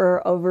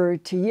transfer over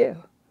to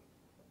you.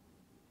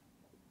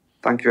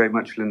 Thank you very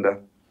much, Linda.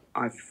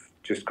 I've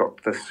just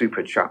got the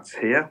super chats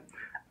here.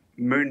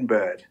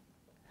 Moonbird.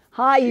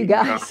 Hi, you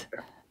guys.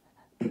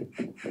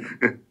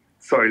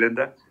 Sorry,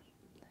 Linda.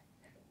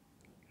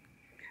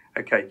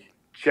 Okay.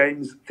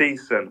 James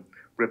Thiessen,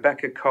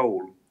 Rebecca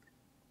Cole,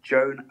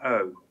 Joan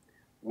O,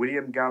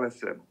 William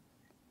Gallison,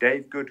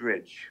 Dave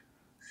Goodrich,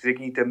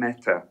 Ziggy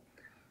Demeter,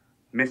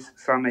 Miss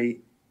Tammy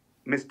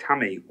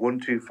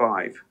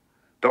 125,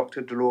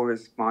 Dr.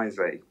 Dolores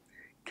Mize,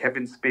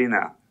 Kevin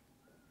Spina,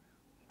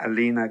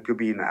 Alina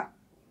Gubina.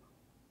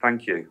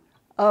 Thank you.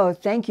 Oh,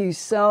 thank you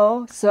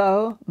so,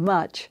 so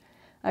much.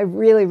 I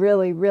really,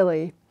 really,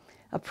 really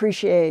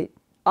appreciate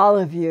all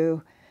of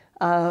you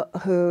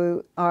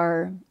who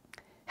are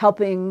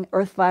helping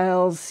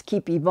Earthfiles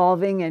keep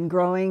evolving and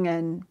growing,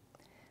 and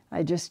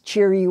I just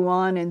cheer you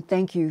on and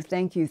thank you,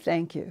 thank you,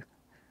 thank you.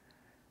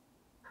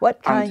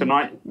 What kind? And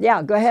tonight,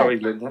 yeah, go ahead. Sorry,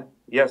 Linda.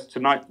 Yes,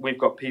 tonight we've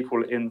got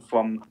people in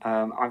from,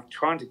 I'm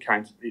trying to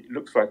count, it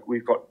looks like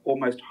we've got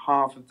almost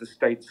half of the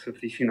states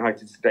of the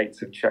United States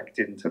have checked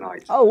in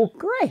tonight. Oh,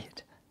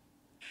 great.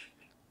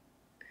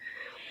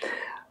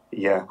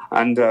 Yeah,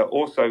 and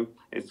also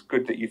it's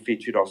good that you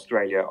featured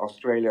Australia.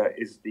 Australia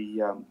is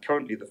the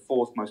currently the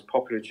 4th most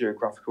popular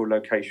geographical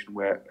location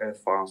where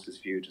Earthfiles is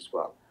viewed as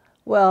well.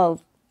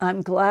 Well,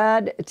 I'm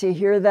glad to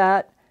hear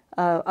that.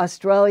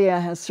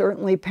 Australia has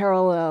certainly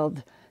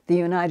paralleled the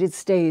United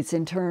States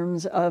in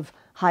terms of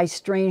high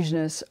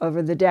strangeness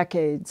over the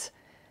decades.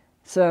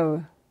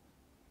 So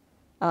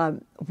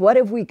what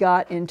have we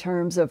got in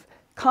terms of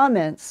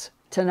comments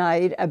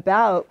tonight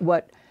about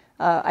what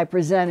I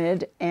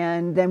presented,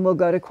 and then we'll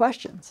go to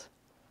questions.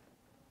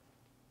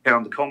 Yeah,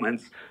 on the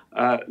comments,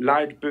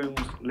 loud booms,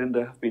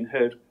 Linda, have been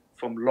heard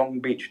from Long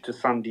Beach to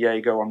San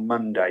Diego on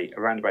Monday,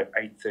 around about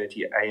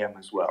 8:30 a.m.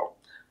 as well.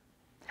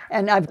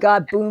 And I've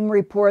got boom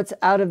reports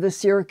out of the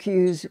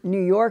Syracuse,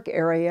 New York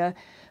area.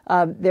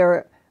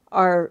 There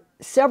are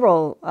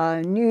several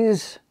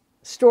news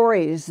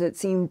stories that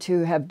seem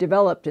to have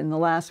developed in the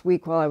last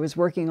week while I was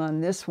working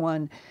on this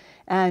one.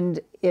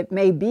 And it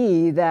may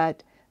be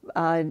that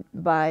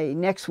by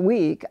next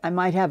week, I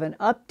might have an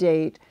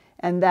update,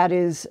 and that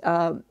is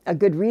a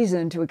good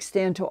reason to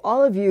extend to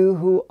all of you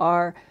who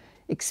are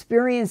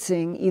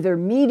experiencing either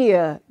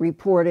media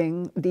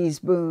reporting these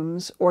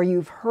booms, or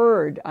you've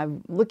heard.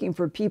 I'm looking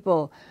for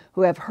people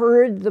who have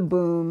heard the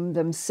boom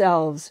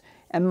themselves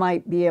and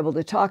might be able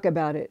to talk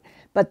about it.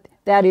 But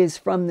that is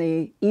from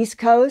the East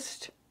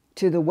Coast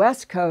to the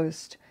West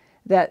Coast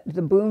that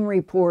the boom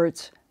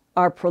reports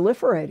are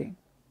proliferating.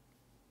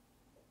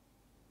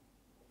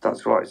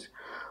 That's right.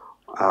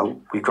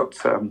 We've got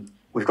some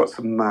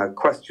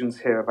questions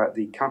here about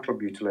the cattle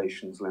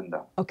mutilations,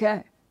 Linda.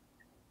 Okay.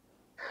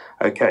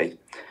 Okay.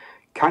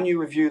 Can you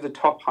review the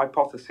top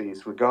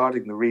hypotheses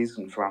regarding the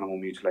reason for animal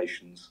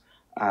mutilations,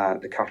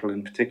 the cattle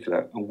in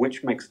particular, and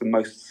which makes the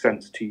most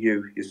sense to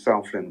you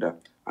yourself, Linda?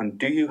 And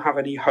do you have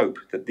any hope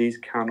that these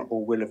can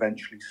or will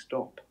eventually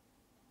stop?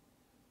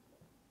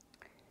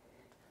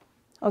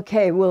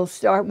 Okay, we'll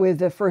start with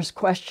the first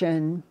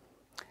question,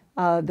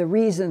 the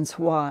reasons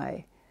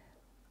why.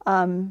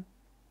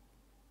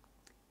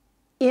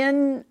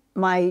 In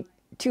my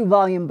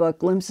 2-volume book,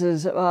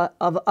 Glimpses of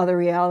Other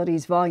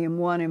Realities, Volume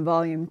 1 and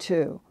Volume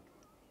 2,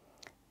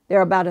 there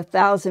are about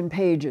 1,000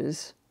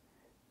 pages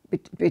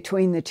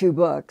between the two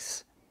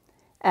books.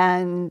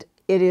 And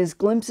it is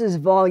Glimpses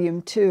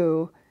Volume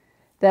 2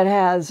 that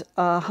has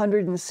a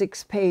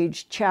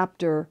 106-page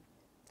chapter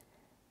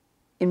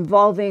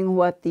involving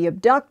what the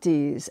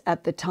abductees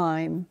at the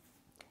time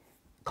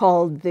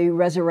called the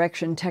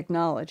resurrection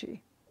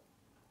technology.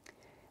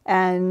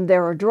 And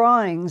there are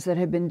drawings that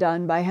have been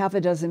done by half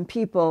a dozen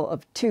people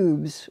of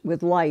tubes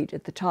with light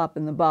at the top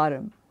and the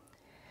bottom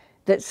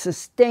that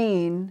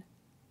sustain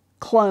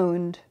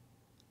cloned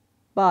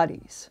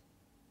bodies.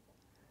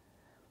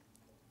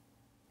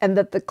 And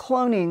that the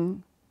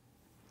cloning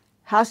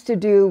has to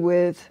do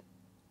with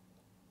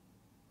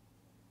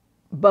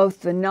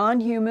both the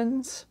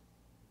non-humans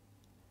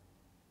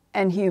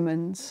and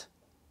humans.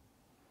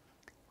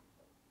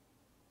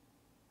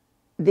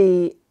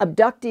 The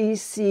abductees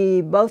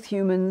see both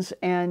humans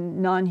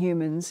and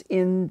non-humans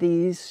in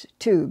these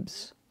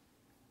tubes.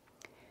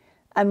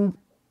 And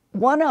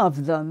one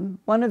of them,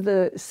 one of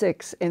the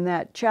 6 in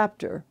that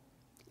chapter,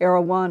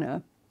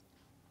 Arowana,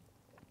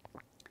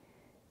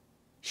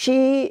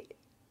 she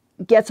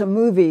gets a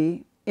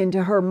movie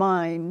into her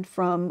mind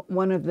from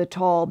one of the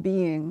tall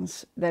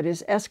beings that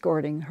is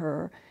escorting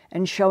her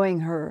and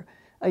showing her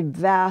a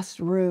vast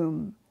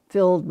room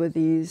filled with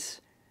these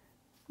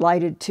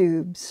lighted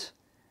tubes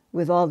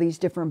with all these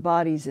different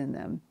bodies in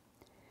them.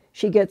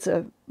 She gets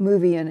a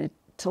movie and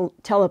a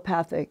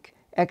telepathic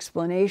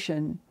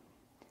explanation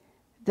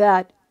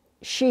that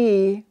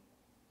she,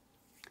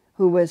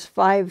 who was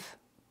 5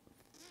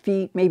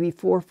 feet, maybe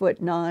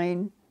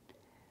 4'9",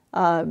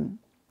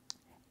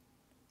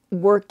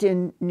 worked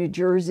in New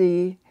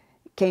Jersey,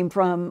 came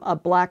from a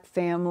black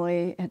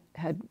family,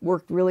 had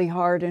worked really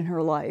hard in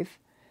her life,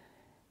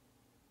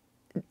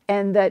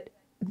 and that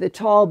the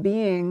tall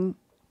being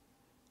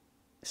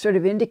sort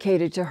of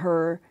indicated to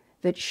her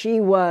that she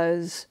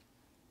was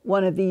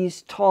one of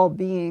these tall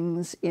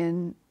beings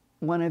in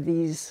one of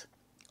these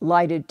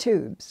lighted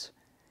tubes.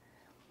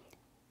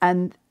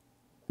 And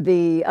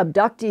the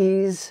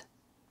abductees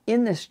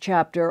in this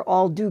chapter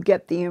all do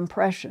get the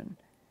impression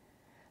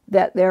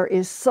that there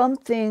is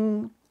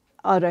something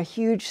at a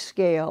huge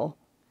scale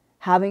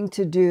having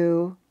to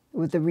do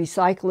with the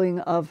recycling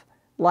of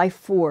life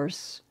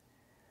force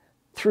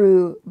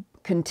through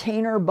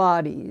container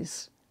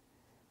bodies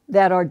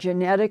that are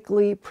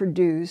genetically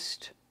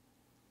produced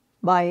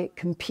by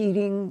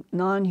competing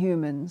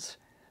non-humans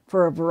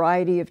for a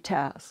variety of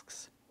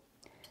tasks.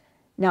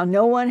 Now,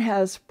 no one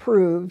has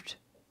proved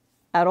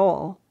at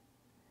all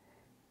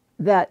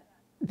that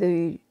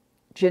the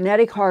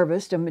genetic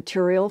harvest of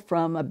material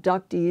from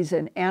abductees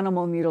and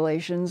animal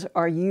mutilations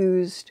are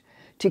used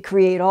to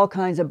create all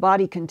kinds of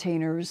body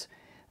containers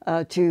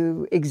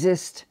to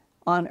exist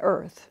on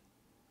Earth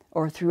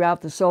or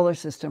throughout the solar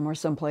system or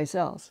someplace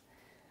else.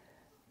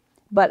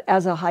 But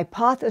as a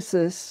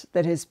hypothesis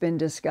that has been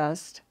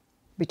discussed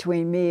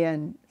between me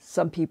and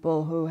some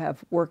people who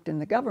have worked in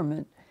the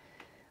government,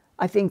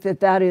 I think that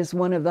that is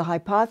one of the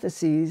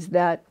hypotheses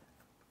that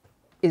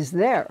is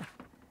there,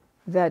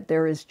 that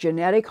there is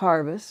genetic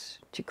harvest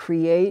to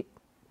create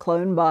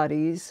clone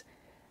bodies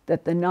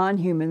that the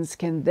non-humans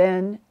can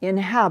then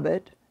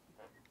inhabit,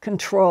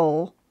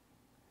 control,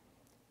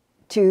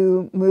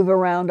 to move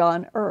around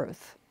on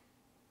Earth.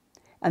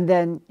 And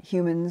then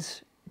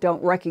humans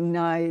don't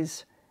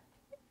recognize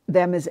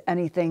them as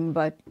anything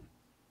but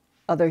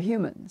other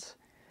humans.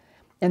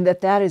 And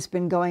that that has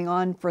been going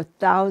on for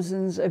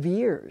thousands of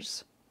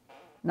years,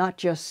 not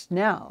just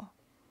now.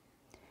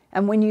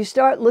 And when you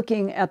start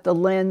looking at the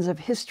lens of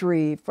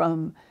history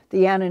from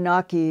the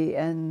Anunnaki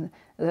and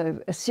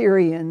the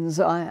Assyrians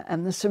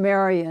and the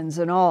Sumerians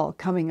and all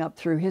coming up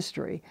through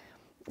history,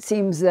 it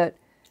seems that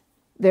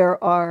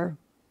there are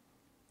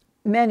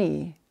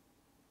many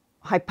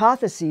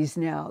hypotheses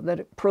now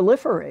that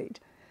proliferate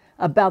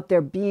about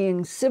there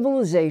being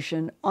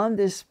civilization on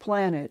this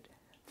planet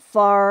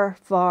far,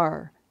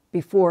 far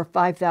before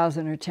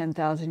 5,000 or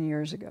 10,000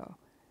 years ago.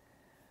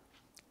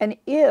 And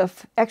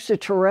if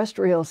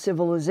extraterrestrial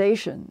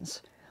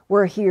civilizations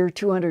were here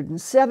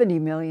 270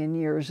 million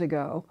years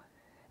ago,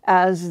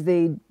 as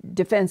the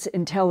Defense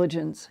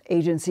Intelligence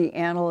Agency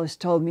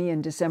analyst told me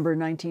in December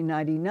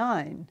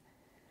 1999,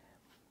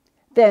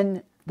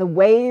 then the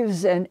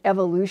waves and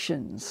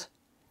evolutions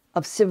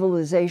of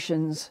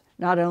civilizations,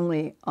 not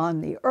only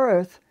on the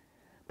Earth,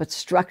 but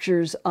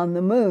structures on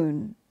the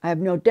moon. I have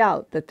no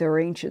doubt that there are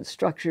ancient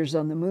structures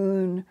on the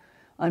moon,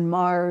 on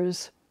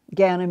Mars,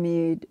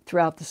 Ganymede,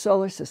 throughout the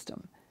solar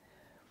system.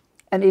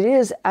 And it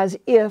is as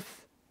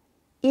if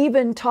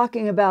even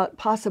talking about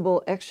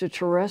possible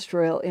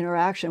extraterrestrial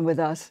interaction with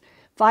us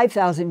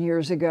 5,000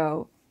 years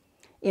ago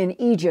in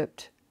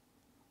Egypt,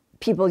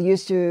 people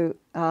used to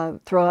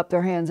throw up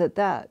their hands at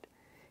that.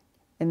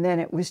 And then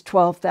it was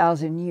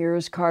 12,000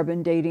 years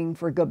carbon dating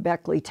for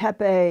Göbekli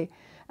Tepe.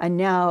 And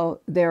now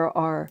there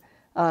are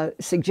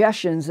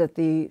suggestions that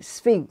the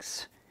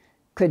Sphinx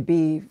could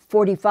be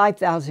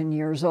 45,000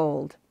 years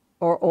old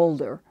or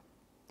older.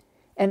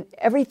 And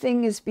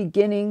everything is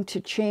beginning to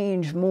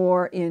change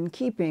more in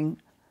keeping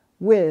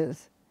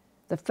with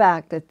the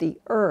fact that the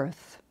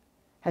Earth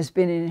has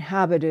been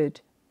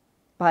inhabited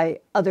by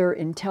other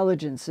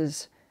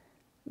intelligences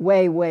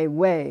way, way,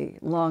 way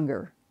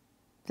longer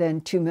than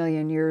 2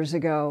 million years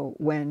ago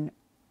when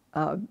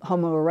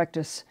Homo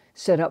erectus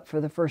stood up for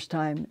the first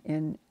time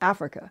in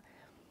Africa.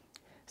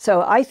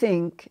 So I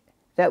think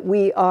that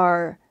we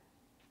are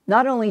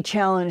not only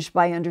challenged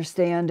by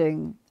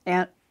understanding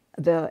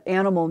the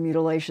animal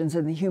mutilations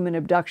and the human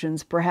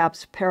abductions,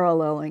 perhaps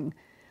paralleling,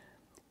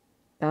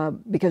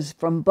 because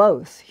from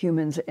both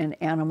humans and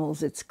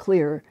animals, it's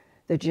clear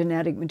the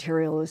genetic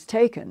material is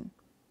taken.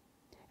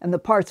 And the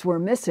parts we're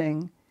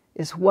missing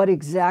is what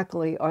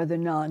exactly are the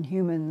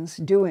non-humans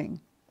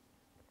doing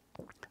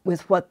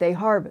with what they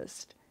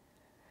harvest.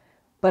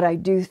 But I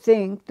do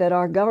think that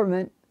our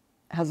government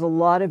has a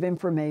lot of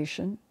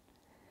information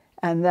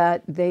and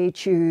that they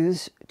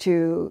choose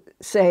to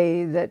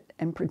say that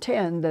and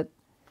pretend that,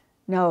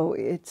 no,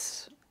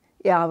 it's,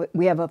 yeah,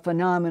 we have a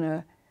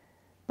phenomena,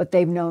 but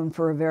they've known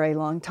for a very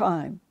long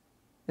time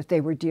that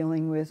they were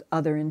dealing with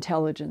other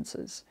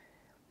intelligences.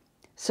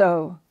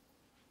 So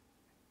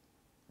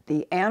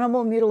the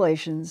animal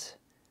mutilations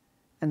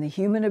and the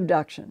human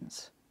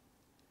abductions,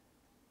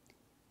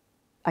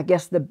 I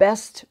guess the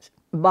best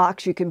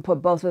box you can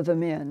put both of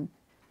them in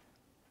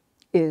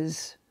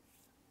is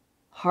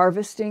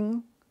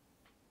harvesting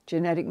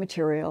genetic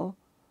material,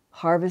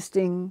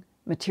 harvesting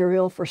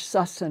material for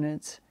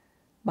sustenance,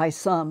 by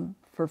some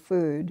for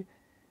food.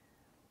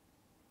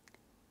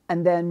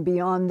 And then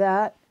beyond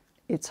that,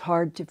 it's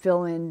hard to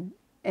fill in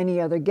any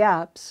other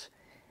gaps,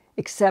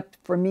 except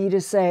for me to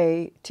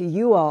say to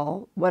you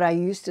all what I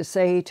used to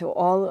say to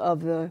all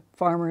of the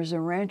farmers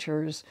and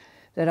ranchers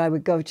that I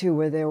would go to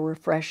where there were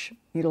fresh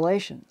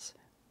mutilations.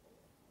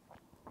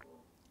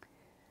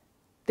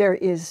 There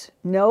is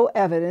no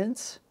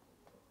evidence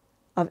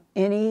of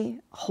any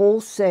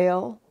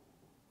wholesale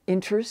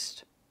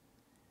interest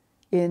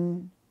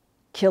in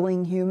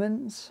killing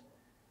humans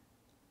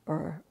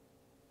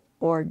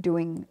or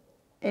doing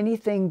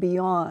anything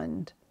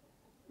beyond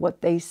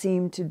what they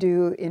seem to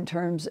do in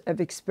terms of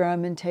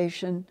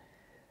experimentation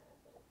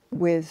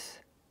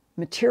with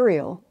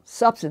material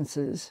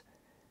substances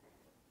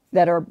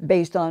that are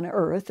based on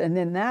Earth. And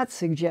then that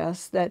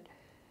suggests that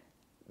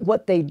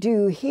what they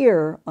do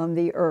here on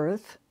the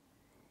Earth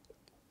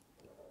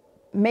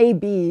may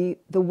be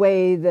the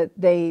way that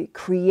they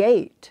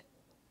create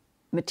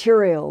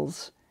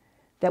materials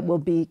that will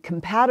be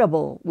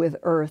compatible with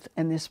Earth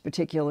and this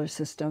particular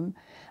system,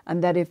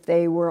 and that if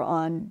they were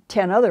on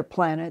 10 other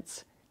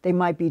planets, they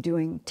might be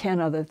doing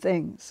 10 other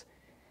things.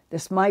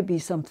 This might be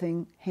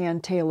something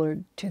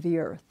hand-tailored to the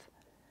Earth.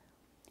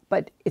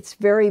 But it's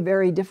very,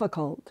 very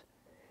difficult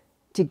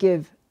to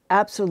give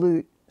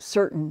absolute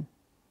certain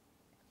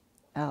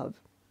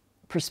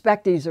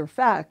perspectives or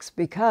facts,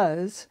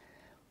 because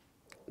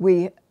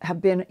we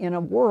have been in a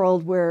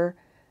world where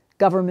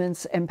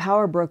governments and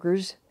power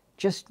brokers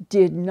just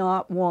did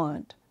not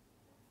want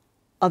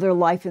other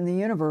life in the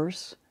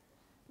universe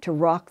to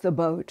rock the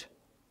boat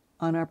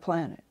on our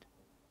planet.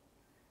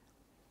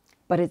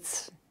 But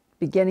it's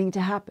beginning to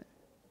happen.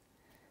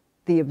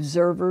 The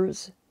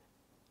observers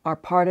are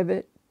part of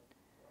it.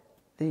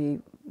 The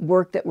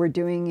work that we're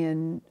doing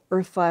in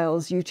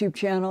Earthfiles YouTube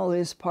channel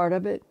is part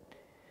of it.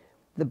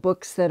 The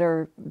books that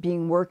are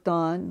being worked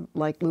on,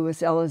 like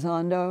Luis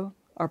Elizondo,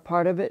 are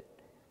part of it.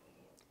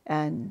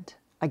 And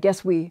I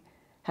guess we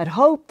had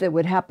hoped that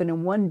would happen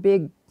in one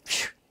big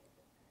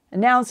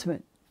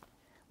announcement.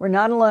 We're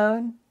not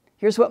alone.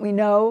 Here's what we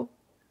know.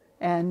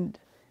 And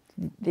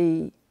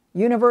the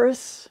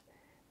universe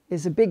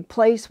is a big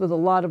place with a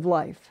lot of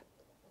life.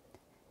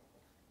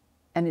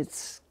 And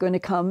it's going to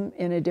come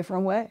in a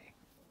different way,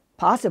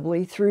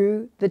 possibly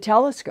through the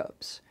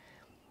telescopes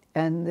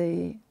and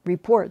the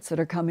reports that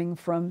are coming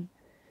from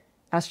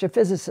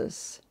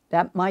astrophysicists.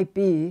 That might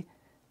be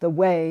the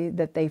way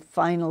that they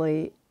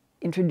finally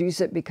introduce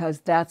it, because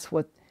that's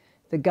what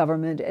the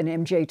government and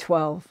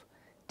MJ12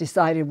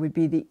 decided would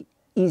be the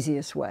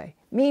easiest way.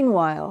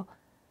 Meanwhile,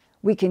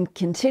 we can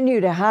continue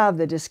to have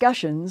the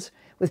discussions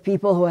with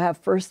people who have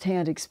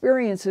firsthand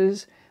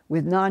experiences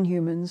with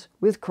non-humans,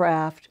 with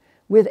craft,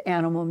 with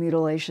animal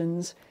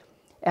mutilations,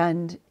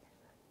 and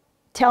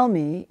tell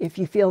me if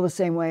you feel the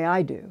same way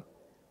I do.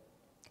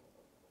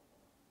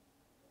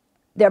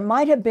 There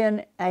might have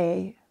been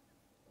an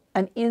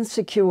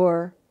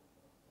insecure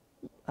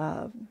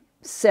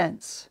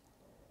sense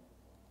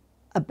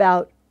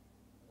about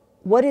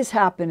what is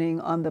happening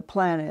on the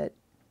planet,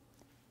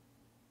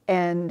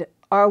 and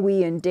are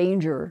we in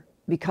danger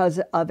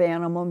because of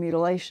animal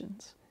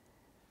mutilations?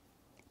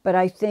 But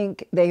I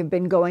think they've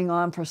been going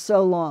on for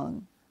so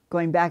long,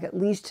 going back at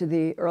least to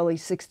the early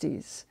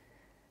 60s,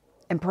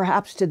 and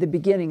perhaps to the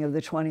beginning of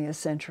the 20th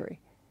century.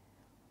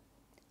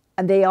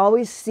 And they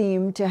always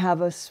seem to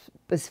have a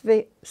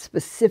specific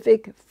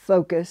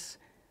focus.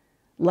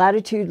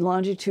 Latitude,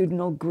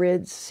 longitudinal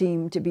grids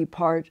seem to be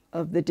part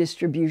of the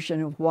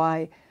distribution of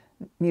why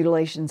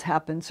mutilations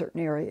happen in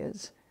certain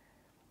areas.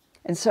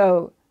 And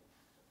so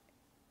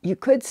you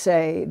could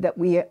say that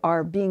we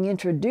are being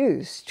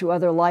introduced to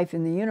other life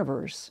in the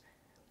universe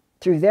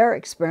through their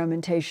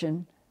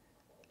experimentation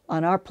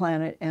on our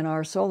planet and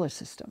our solar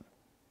system.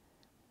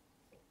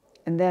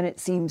 And then it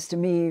seems to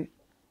me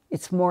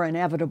it's more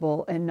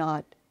inevitable and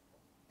not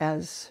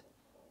as,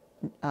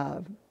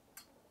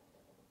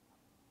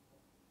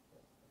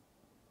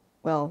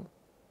 well,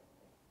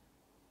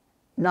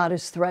 not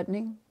as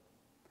threatening.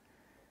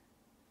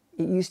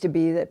 It used to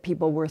be that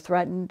people were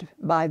threatened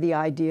by the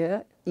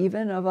idea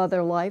even of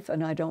other life,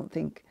 and I don't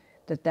think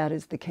that that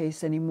is the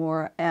case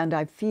anymore. And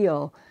I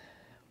feel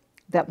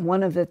that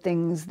one of the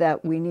things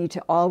that we need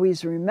to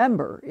always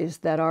remember is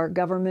that our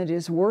government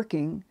is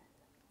working,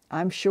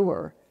 I'm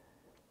sure,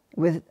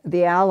 with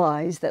the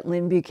allies that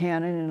Lynn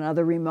Buchanan and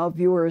other remote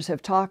viewers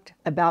have talked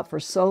about for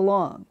so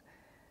long,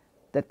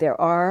 that there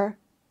are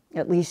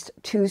at least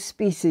 2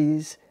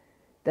 species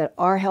that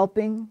are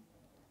helping,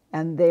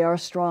 and they are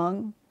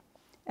strong.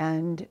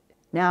 And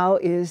now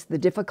is the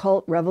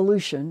difficult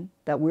revolution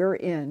that we're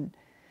in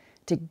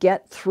to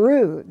get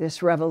through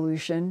this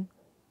revolution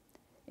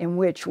in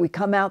which we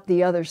come out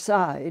the other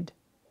side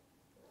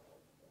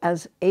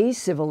as a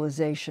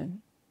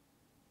civilization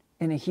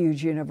in a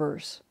huge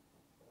universe,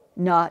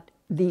 not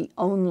the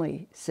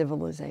only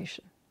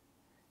civilization.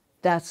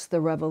 That's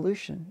the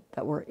revolution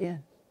that we're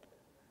in.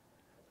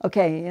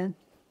 Okay, Ian.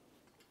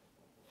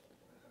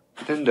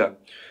 Linda,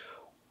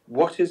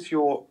 what is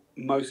your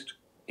most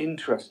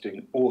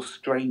interesting or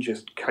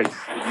strangest case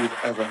that you've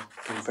ever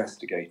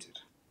investigated?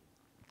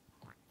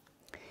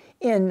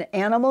 In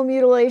animal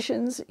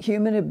mutilations,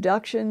 human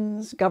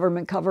abductions,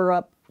 government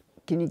cover-up,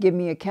 can you give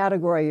me a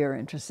category you're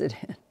interested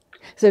in?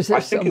 I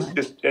think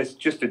it's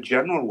just a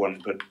general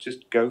one, but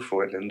just go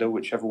for it, Linda,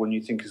 whichever one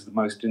you think is the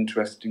most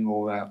interesting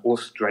or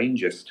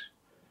strangest.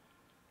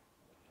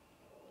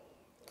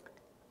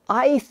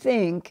 I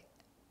think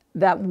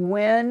that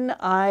when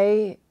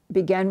I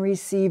began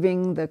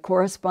receiving the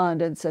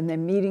correspondence and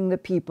then meeting the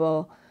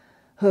people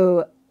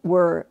who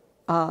were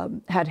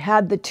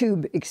had the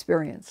tube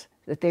experience,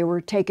 that they were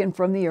taken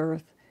from the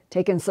earth,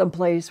 taken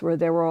someplace where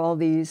there were all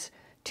these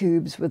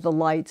tubes with the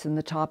lights in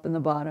the top and the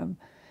bottom,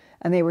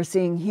 and they were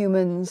seeing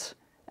humans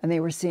and they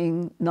were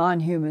seeing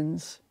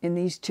non-humans in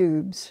these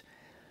tubes.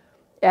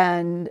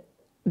 And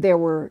there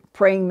were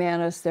praying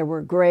mantis, there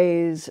were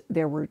grays,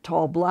 there were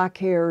tall black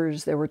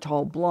hairs, there were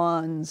tall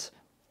blondes.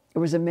 It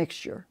was a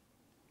mixture.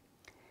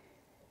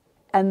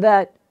 And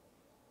that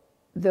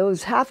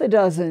those half a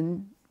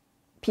dozen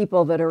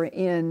people that are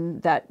in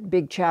that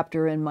big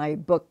chapter in my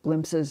book,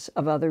 Glimpses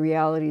of Other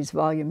Realities,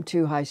 Volume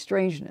 2, High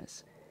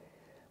Strangeness,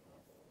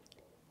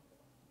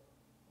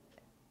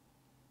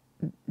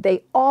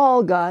 they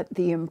all got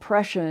the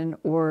impression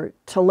or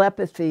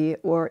telepathy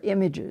or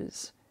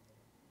images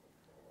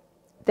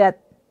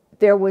that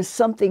there was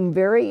something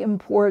very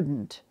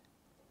important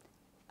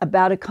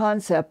about a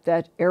concept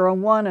that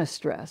Arowana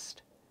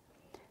stressed.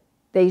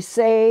 They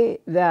say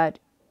that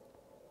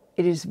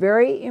it is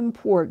very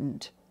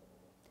important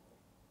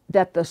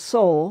that the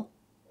soul,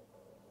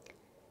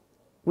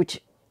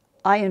 which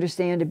I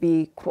understand to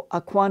be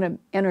a quantum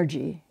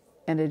energy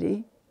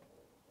entity,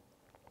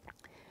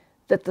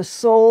 that the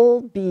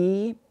soul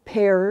be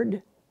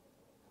paired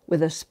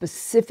with a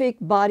specific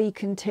body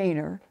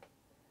container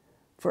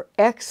for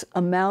X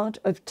amount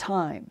of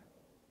time.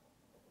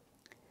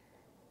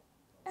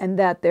 And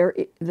that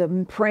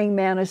the praying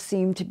mantis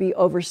seemed to be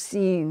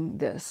overseeing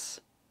this.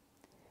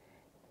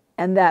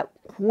 And that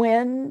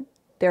when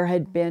there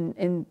had been,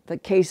 in the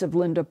case of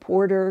Linda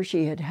Porter,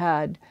 she had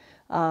had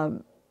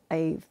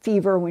a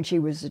fever when she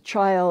was a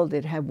child.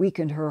 It had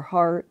weakened her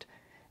heart.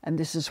 And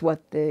this is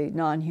what the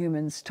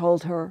non-humans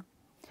told her.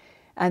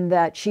 And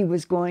that she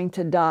was going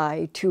to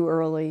die too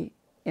early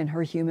in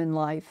her human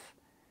life.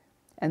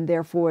 And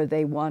therefore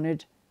they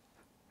wanted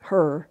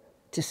her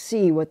to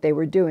see what they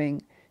were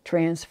doing,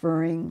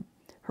 transferring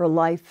her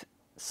life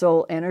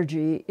soul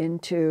energy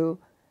into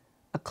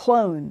a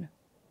clone.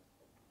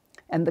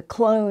 And the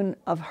clone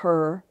of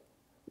her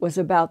was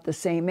about the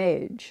same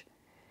age.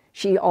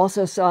 She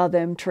also saw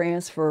them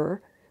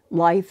transfer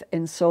life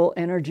and soul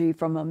energy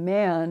from a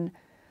man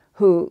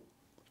who,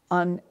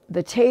 on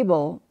the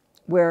table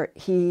where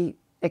he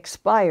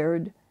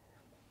expired,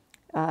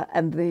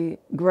 and the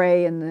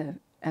gray and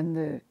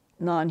the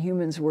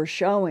non-humans were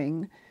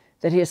showing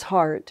that his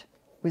heart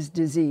was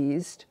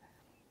diseased,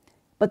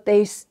 but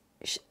they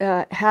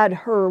had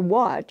her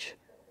watch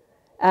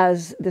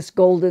as this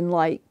golden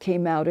light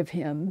came out of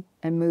him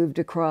and moved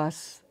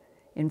across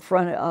in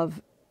front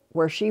of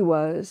where she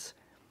was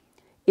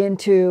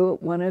into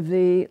one of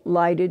the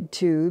lighted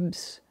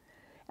tubes.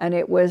 And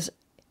it was,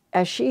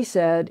 as she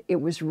said, it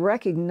was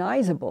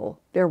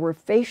recognizable. There were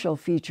facial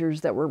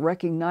features that were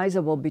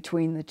recognizable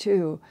between the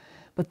two,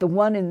 but the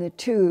one in the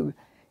tube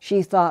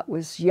she thought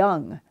was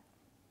young,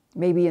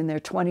 maybe in their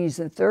 20s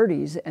and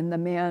 30s, and the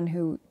man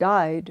who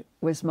died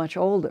was much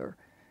older.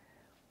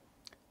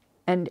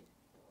 And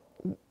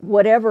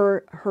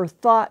whatever her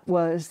thought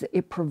was,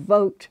 it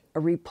provoked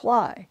a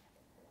reply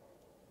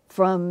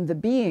from the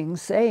being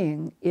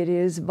saying it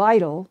is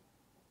vital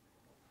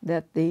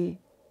that the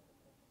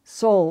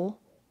soul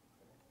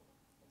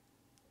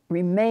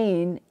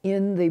remain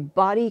in the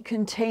body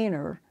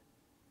container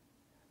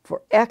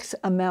for X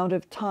amount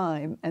of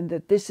time, and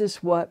that this is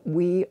what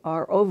we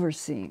are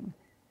overseeing.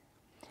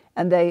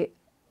 And they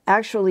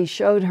actually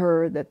showed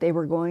her that they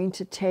were going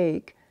to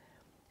take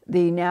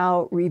the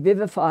now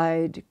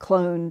revivified,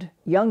 cloned,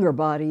 younger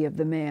body of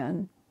the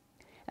man,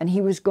 and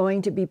he was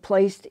going to be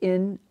placed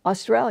in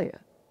Australia.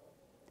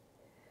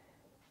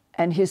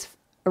 And his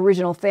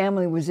original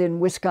family was in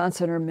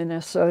Wisconsin or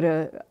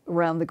Minnesota,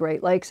 around the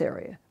Great Lakes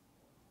area.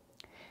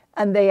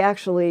 And they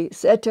actually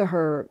said to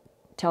her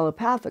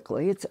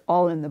telepathically, it's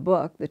all in the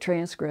book, the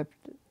transcript,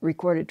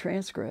 recorded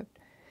transcript,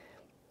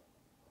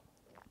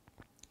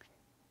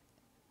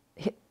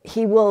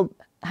 he will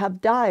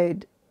have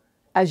died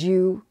as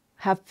you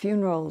have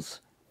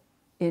funerals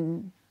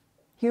in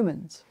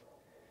humans.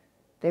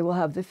 They will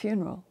have the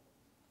funeral.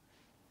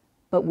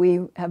 But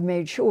we have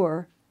made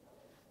sure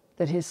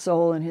that his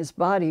soul and his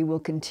body will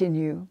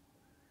continue,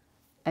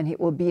 and it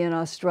will be in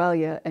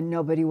Australia, and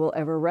nobody will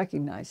ever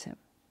recognize him.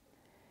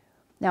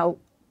 Now,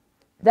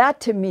 that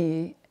to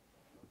me,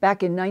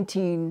 back in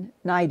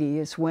 1990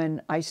 is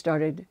when I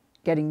started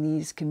getting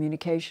these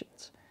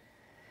communications.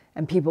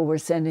 And people were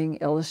sending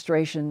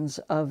illustrations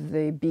of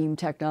the beam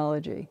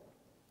technology.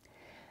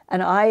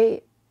 And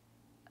I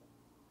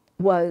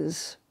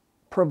was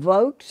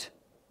provoked,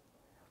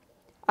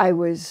 I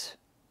was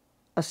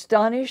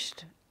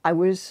astonished, I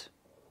was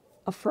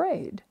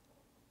afraid.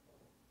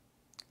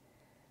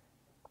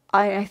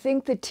 I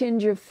think the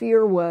tinge of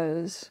fear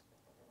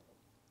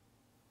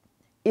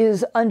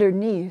is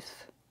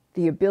underneath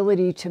the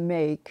ability to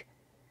make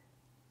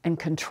and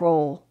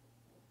control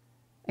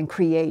and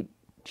create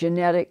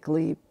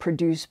genetically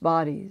produced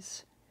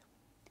bodies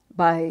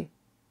by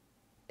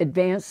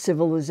advanced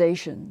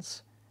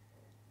civilizations.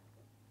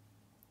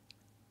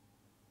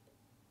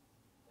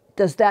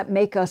 Does that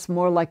make us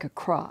more like a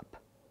crop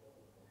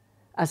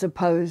as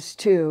opposed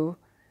to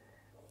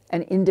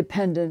an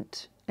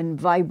independent and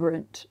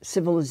vibrant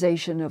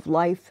civilization of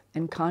life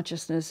and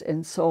consciousness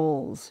and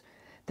souls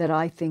that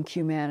I think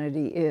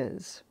humanity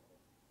is?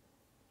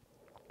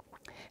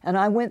 And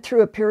I went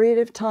through a period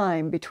of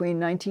time between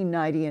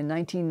 1990 and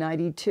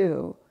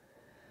 1992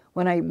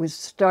 when I was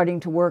starting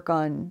to work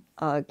on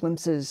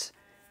Glimpses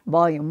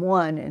Volume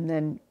 1, and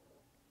then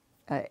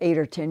 8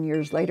 or 10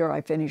 years later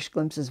I finished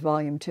Glimpses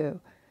Volume 2.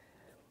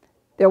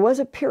 There was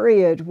a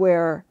period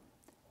where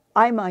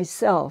I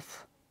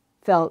myself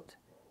felt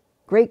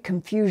great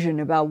confusion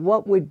about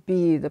what would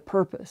be the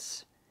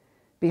purpose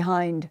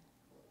behind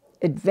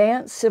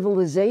advanced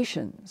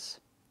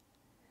civilizations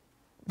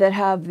that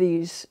have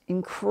these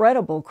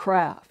incredible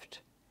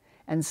craft.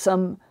 And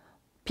some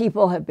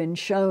people have been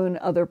shown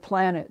other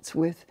planets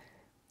with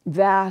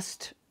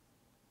vast,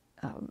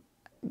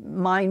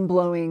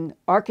 mind-blowing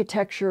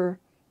architecture,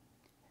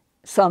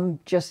 some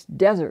just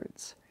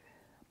deserts.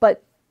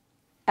 But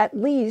at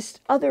least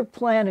other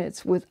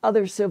planets with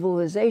other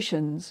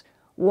civilizations,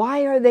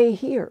 why are they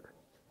here?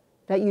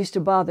 That used to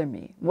bother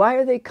me. Why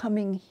are they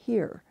coming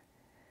here?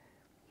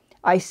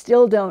 I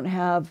still don't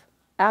have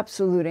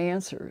absolute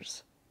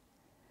answers.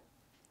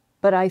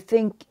 But I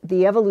think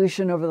the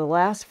evolution over the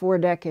last 4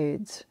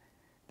 decades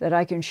that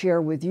I can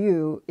share with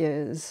you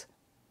is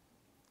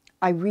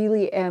I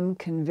really am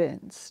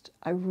convinced,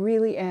 I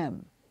really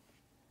am,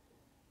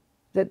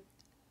 that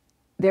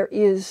there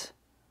is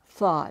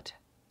thought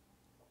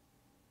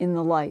in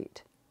the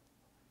light,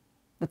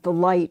 that the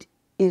light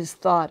is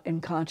thought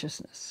and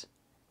consciousness.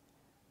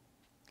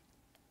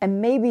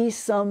 And maybe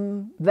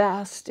some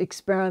vast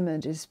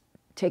experiment is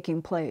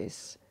taking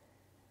place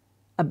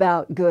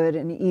about good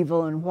and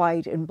evil and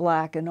white and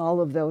black and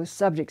all of those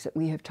subjects that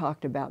we have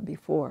talked about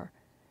before.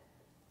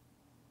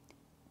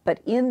 But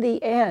in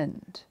the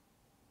end,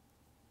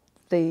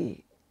 the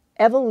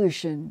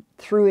evolution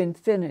through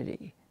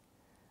infinity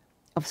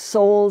of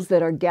souls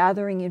that are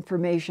gathering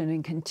information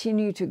and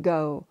continue to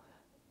go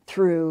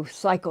through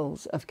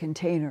cycles of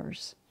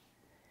containers,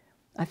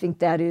 I think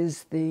that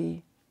is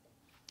the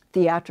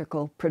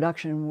theatrical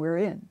production we're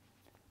in,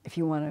 if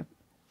you want to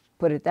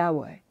put it that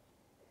way.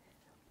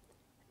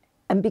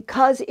 And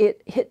because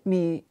it hit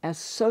me as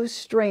so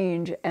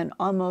strange and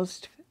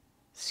almost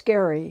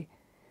scary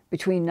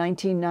between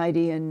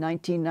 1990 and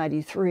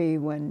 1993,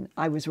 when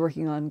I was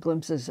working on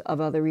Glimpses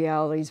of Other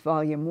Realities,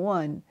 Volume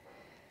 1,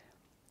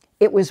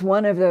 it was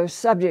one of those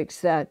subjects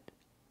that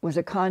was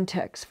a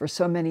context for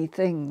so many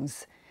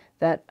things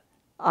that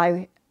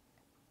I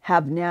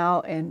have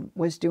now and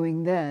was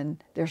doing then.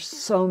 There's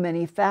so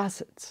many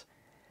facets,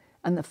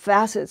 and the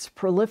facets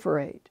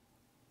proliferate,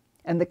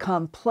 and the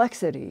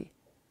complexity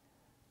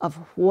of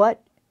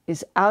what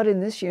is out in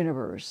this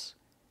universe,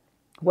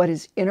 what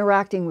is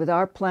interacting with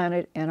our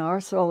planet and our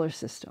solar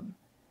system,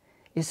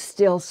 is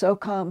still so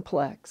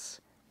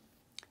complex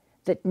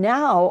that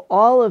now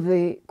all of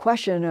the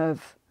question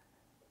of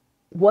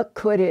what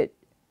could it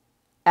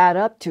add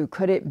up to,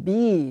 could it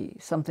be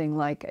something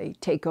like a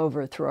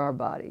takeover through our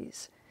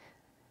bodies?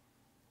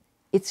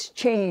 It's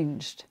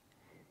changed.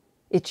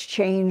 It's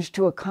changed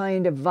to a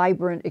kind of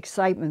vibrant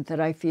excitement that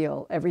I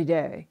feel every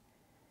day,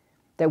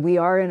 that we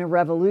are in a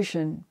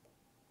revolution,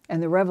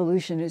 and the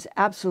revolution is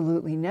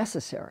absolutely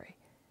necessary.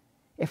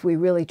 if we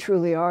really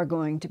truly are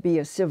going to be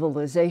a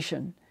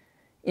civilization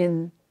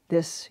in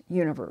this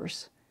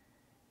universe.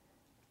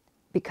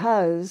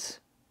 Because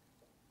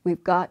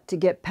we've got to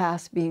get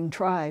past being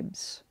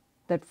tribes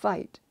that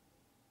fight.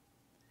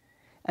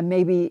 And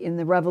maybe in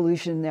the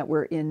revolution that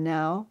we're in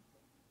now,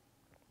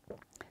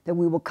 that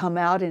we will come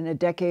out in a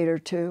decade or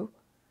two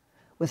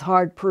with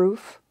hard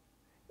proof,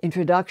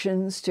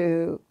 introductions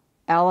to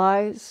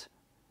allies,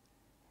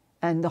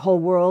 and the whole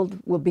world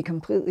will be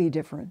completely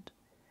different.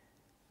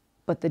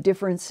 But the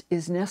difference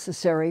is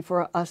necessary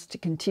for us to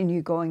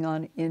continue going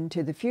on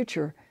into the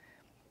future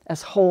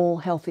as whole,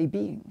 healthy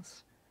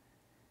beings.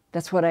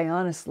 That's what I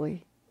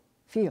honestly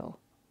feel,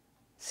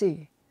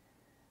 see.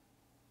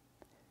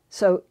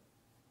 So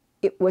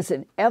it was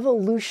an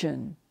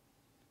evolution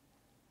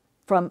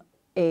from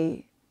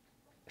a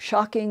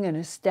shocking and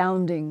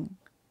astounding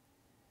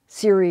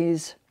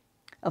series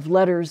of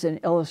letters and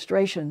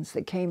illustrations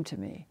that came to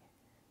me,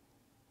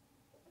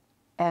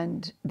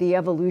 and the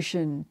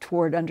evolution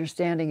toward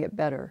understanding it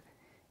better.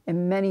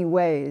 In many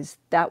ways,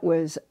 that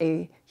was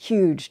a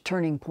huge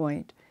turning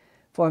point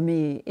for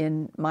me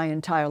in my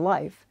entire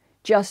life,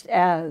 just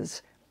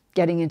as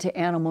getting into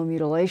animal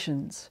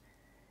mutilations.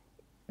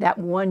 That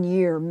 1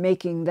 year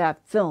making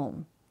that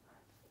film,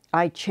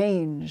 I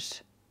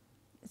changed,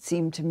 it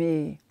seemed to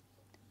me,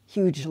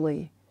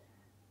 hugely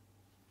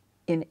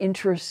in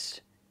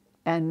interest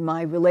and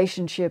my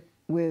relationship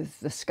with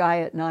the sky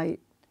at night.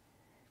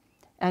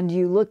 And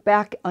you look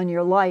back on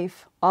your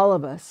life, all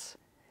of us,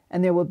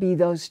 and there will be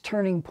those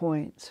turning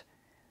points.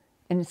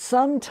 And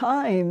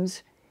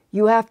sometimes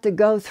you have to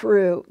go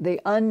through the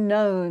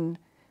unknown,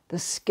 the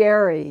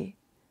scary,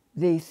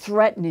 the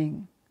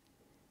threatening,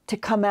 to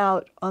come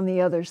out on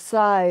the other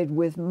side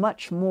with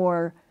much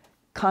more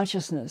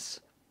consciousness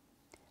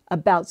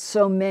about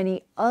so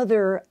many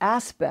other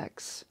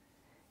aspects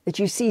that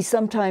you see.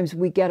 Sometimes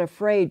we get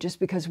afraid just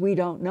because we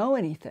don't know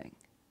anything.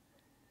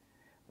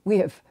 We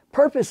have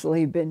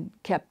purposely been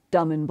kept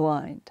dumb and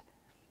blind.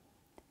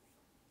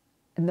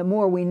 And the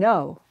more we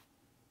know,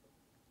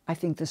 I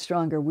think the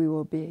stronger we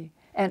will be.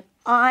 And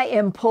I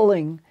am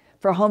pulling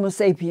for Homo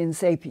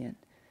sapiens sapien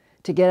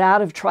to get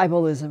out of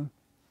tribalism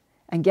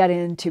and get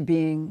into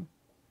being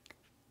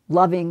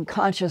loving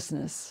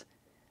consciousness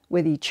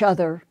with each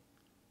other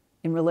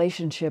in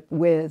relationship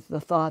with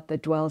the thought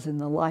that dwells in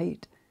the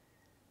light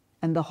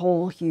and the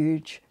whole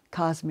huge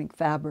cosmic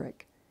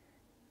fabric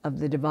of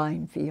the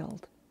divine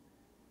field.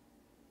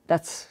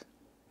 That's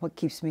what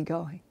keeps me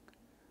going.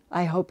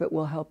 I hope it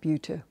will help you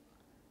too.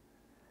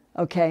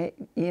 Okay,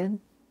 Ian?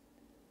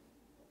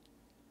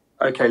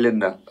 Okay,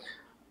 Linda.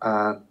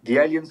 The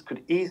aliens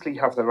could easily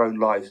have their own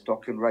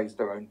livestock and raise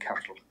their own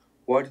cattle.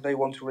 Why do they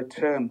want to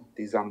return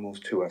these animals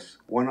to us?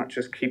 Why not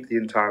just keep the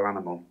entire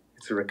animal?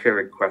 It's a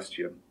recurring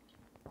question.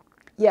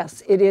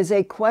 Yes, it is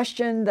a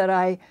question that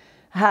I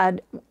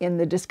had in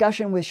the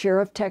discussion with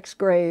Sheriff Tex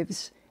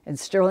Graves in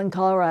Sterling,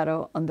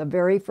 Colorado, on the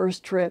very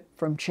first trip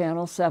from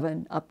Channel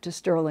 7 up to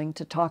Sterling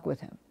to talk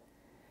with him.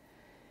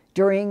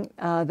 During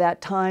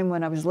that time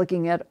when I was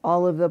looking at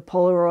all of the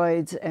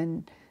Polaroids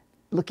and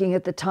looking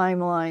at the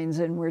timelines,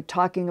 and we're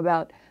talking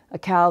about a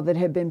cow that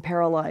had been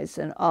paralyzed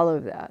and all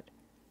of that,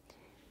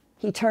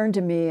 he turned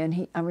to me,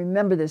 and I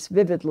remember this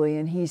vividly,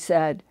 and he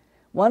said,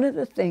 one of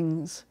the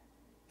things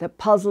that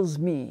puzzles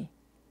me,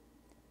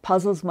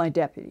 puzzles my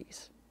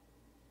deputies.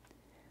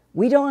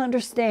 We don't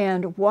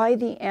understand why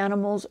the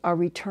animals are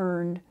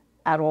returned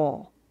at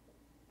all.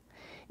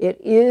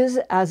 It is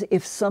as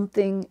if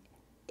something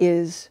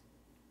is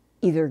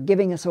either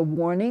giving us a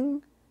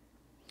warning,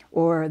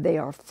 or they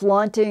are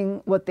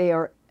flaunting what they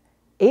are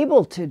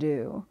able to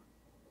do.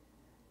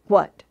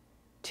 What?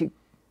 To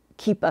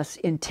keep us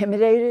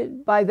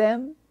intimidated by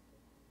them?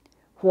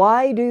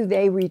 Why do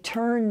they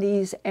return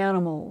these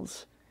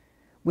animals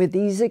with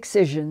these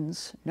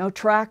excisions, no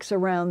tracks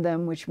around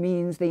them, which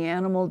means the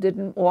animal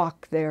didn't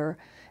walk there,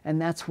 and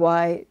that's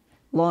why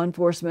law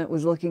enforcement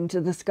was looking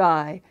to the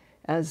sky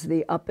as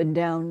the up and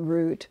down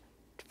route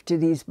to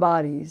these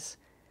bodies.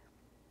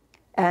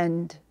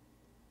 And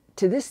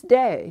to this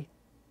day,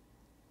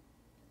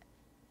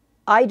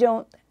 I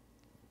don't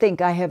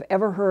think I have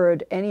ever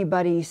heard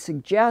anybody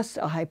suggest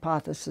a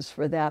hypothesis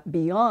for that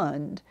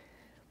beyond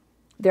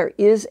there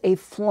is a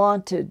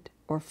flaunted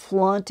or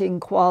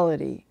flaunting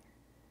quality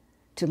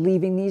to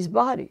leaving these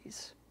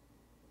bodies.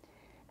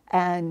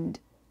 And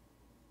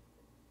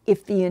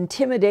if the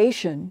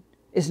intimidation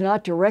is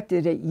not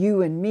directed at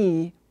you and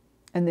me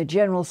and the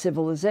general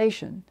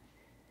civilization,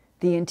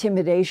 the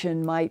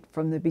intimidation might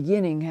from the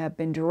beginning have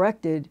been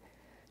directed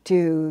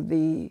to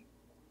the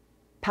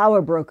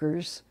power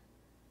brokers,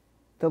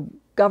 the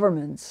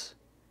governments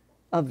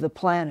of the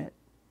planet,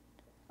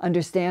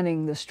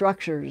 understanding the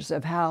structures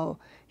of how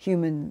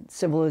human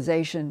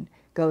civilization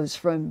goes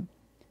from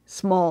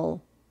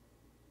small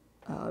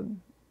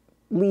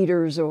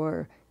leaders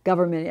or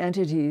government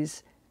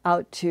entities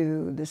out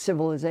to the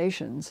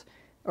civilizations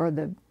or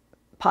the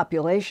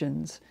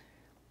populations,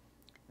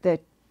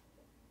 that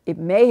it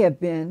may have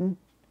been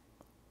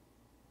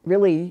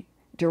really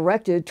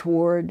directed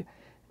toward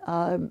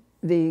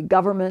the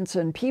governments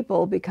and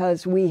people,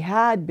 because we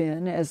had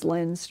been, as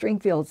Len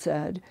Stringfield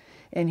said,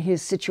 in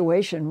his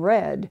Situation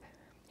read,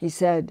 he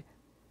said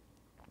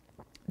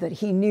that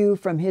he knew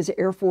from his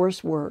Air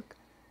Force work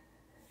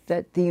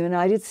that the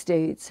United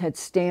States had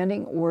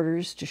standing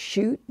orders to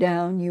shoot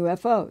down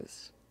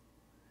UFOs.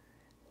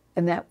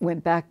 And that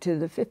went back to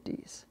the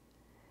 50s.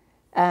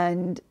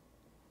 And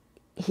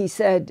he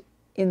said,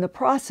 in the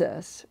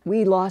process,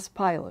 we lost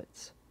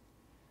pilots.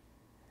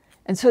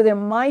 And so there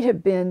might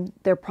have been,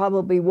 there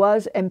probably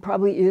was, and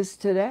probably is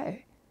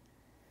today,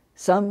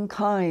 some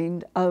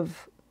kind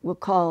of, we'll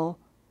call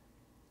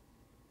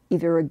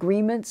either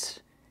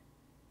agreements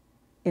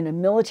in a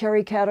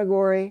military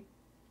category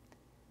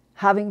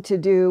having to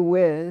do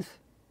with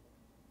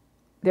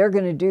they're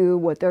going to do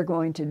what they're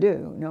going to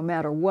do, no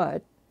matter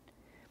what,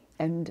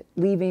 and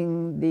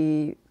leaving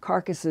the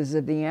carcasses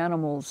of the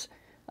animals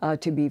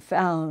to be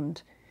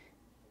found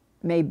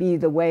may be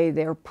the way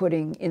they're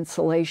putting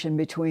insulation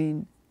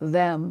between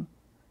them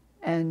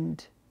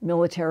and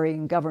military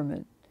and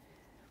government.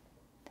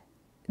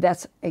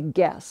 That's a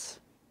guess.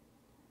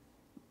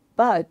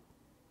 But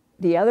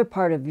the other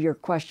part of your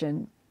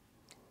question,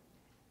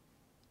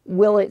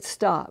 will it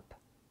stop?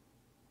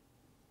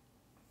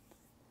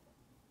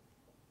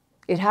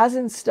 It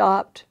hasn't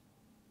stopped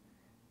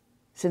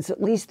since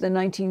at least the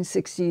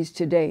 1960s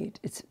to date.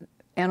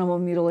 Animal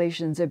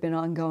mutilations have been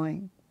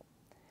ongoing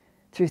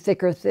through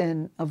thick or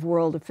thin of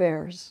world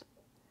affairs.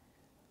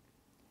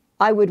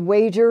 I would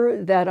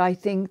wager that I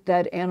think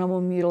that animal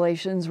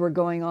mutilations were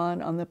going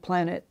on the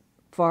planet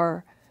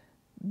far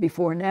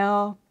before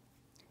now,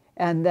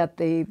 and that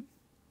the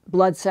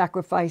blood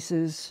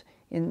sacrifices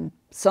in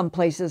some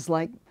places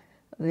like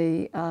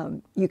the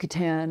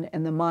Yucatan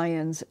and the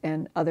Mayans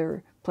and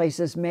other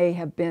places may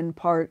have been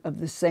part of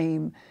the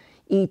same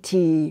ET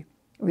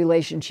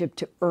relationship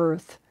to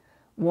Earth,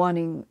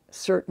 wanting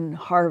certain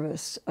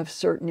harvests of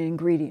certain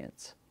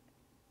ingredients.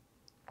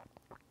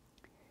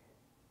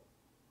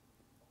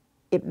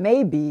 It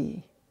may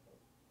be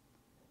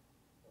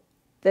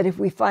that if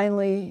we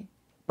finally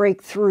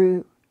break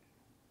through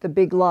the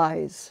big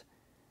lies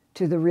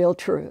to the real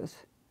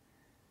truth,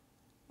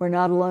 we're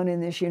not alone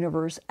in this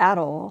universe at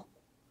all,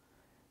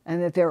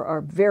 and that there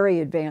are very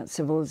advanced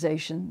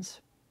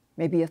civilizations,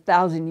 maybe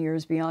 1,000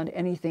 years beyond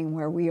anything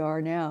where we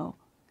are now,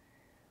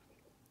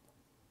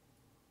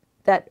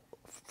 that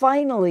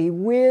finally,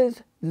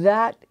 with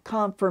that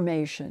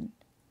confirmation,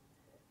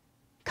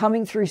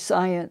 coming through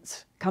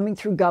science, coming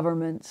through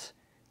governments,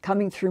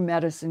 coming through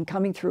medicine,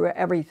 coming through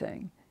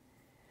everything,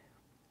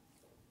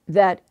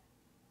 that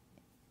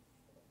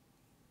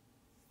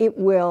it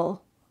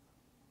will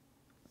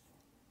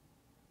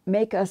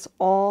make us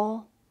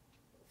all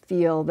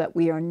feel that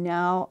we are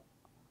now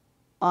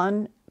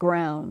on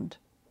ground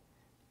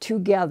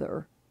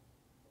together,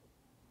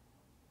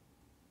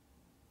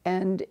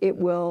 and it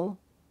will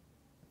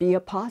be a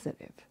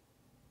positive.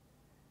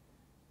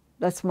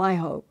 That's my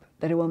hope,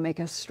 that it will make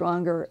us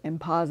stronger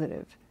and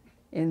positive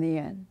in the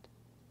end.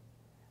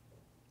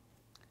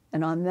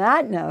 And on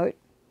that note,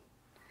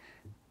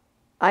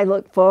 I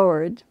look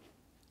forward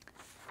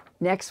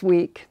next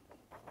week,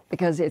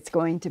 because it's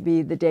going to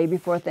be the day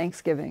before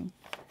Thanksgiving.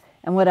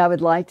 And what I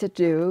would like to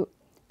do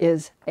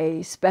is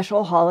a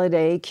special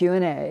holiday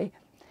Q&A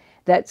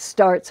that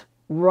starts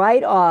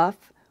right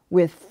off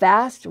with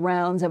fast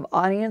rounds of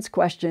audience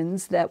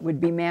questions that would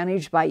be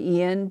managed by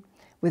Ian,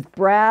 with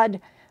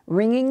Brad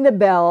ringing the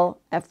bell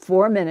at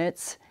 4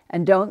 minutes.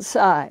 And don't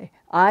sigh.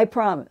 I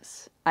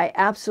promise. I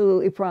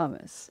absolutely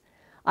promise.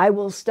 I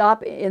will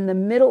stop in the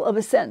middle of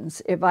a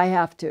sentence if I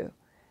have to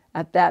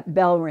at that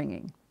bell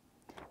ringing.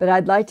 But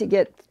I'd like to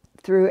get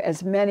through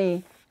as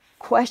many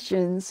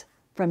questions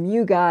from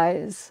you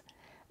guys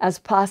as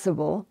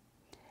possible,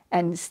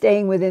 and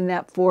staying within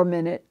that 4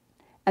 minute.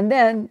 And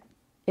then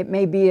it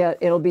may be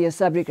it'll be a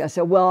subject I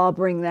said, well, I'll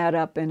bring that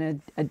up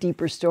in a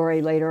deeper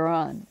story later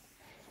on.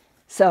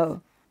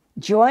 So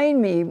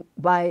join me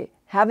by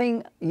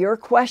having your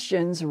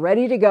questions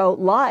ready to go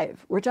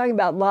live. We're talking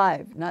about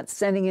live, not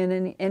sending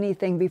in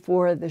anything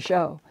before the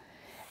show.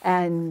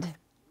 And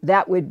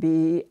that would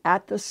be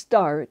at the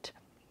start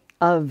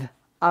of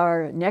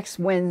our next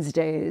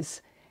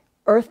Wednesday's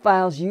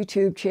Earthfiles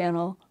YouTube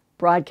channel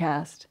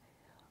broadcast.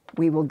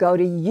 We will go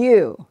to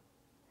you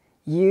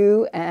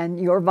and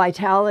your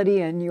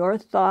vitality and your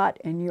thought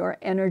and your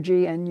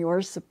energy and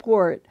your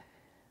support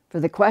for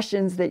the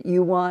questions that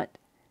you want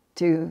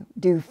to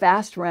do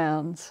fast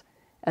rounds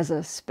as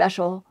a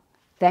special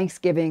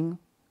Thanksgiving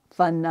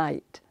fun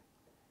night.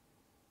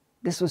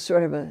 This was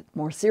sort of a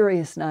more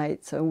serious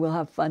night, so we'll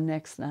have fun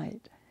next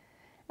night.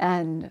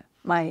 And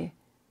my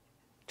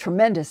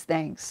tremendous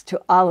thanks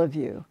to all of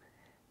you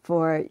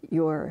for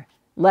your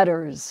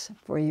letters,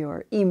 for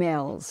your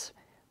emails,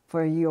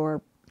 for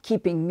your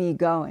keeping me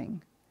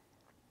going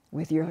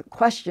with your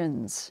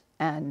questions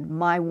and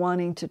my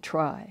wanting to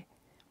try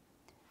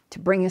to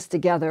bring us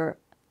together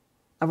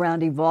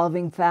around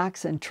evolving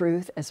facts and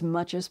truth as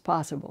much as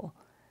possible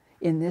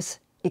in this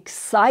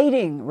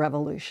exciting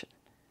revolution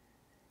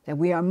that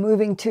we are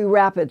moving to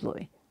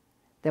rapidly,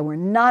 that we're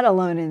not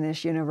alone in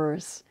this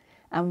universe,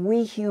 and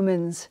we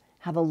humans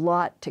have a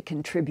lot to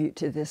contribute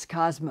to this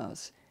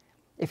cosmos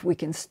if we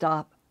can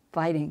stop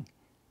fighting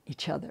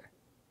each other.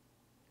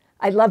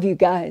 I love you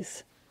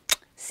guys.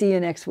 See you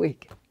next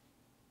week.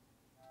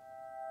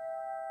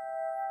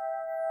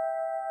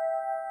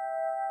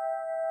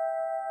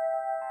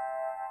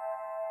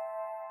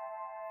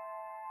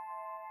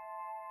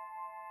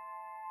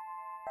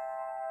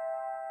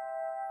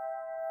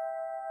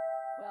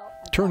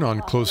 Turn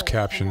on closed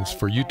captions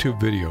for YouTube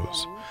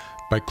videos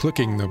by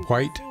clicking the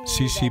white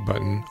CC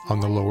button on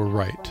the lower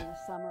right.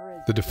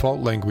 The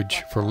default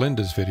language for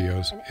Linda's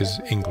videos is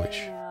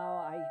English.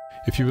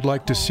 If you would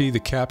like to see the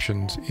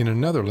captions in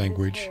another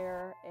language,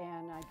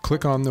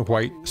 click on the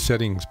white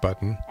settings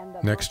button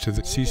next to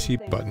the CC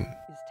button.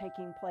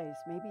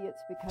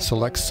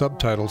 Select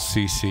Subtitles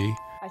CC,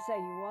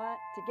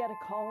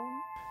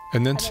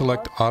 and then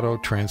select Auto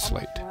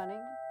Translate.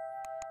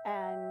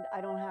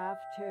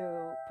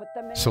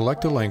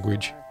 Select a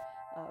language,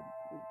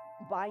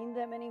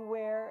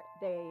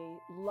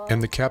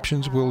 and the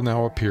captions will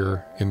now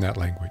appear in that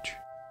language.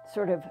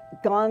 Sort of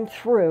gone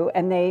through,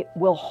 and they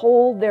will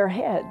hold their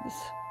heads.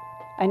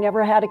 I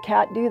never had a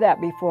cat do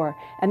that before.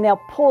 And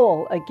they'll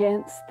pull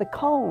against the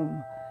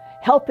comb,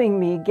 helping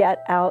me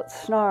get out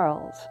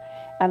snarls.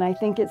 And I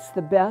think it's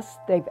the best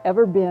they've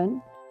ever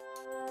been.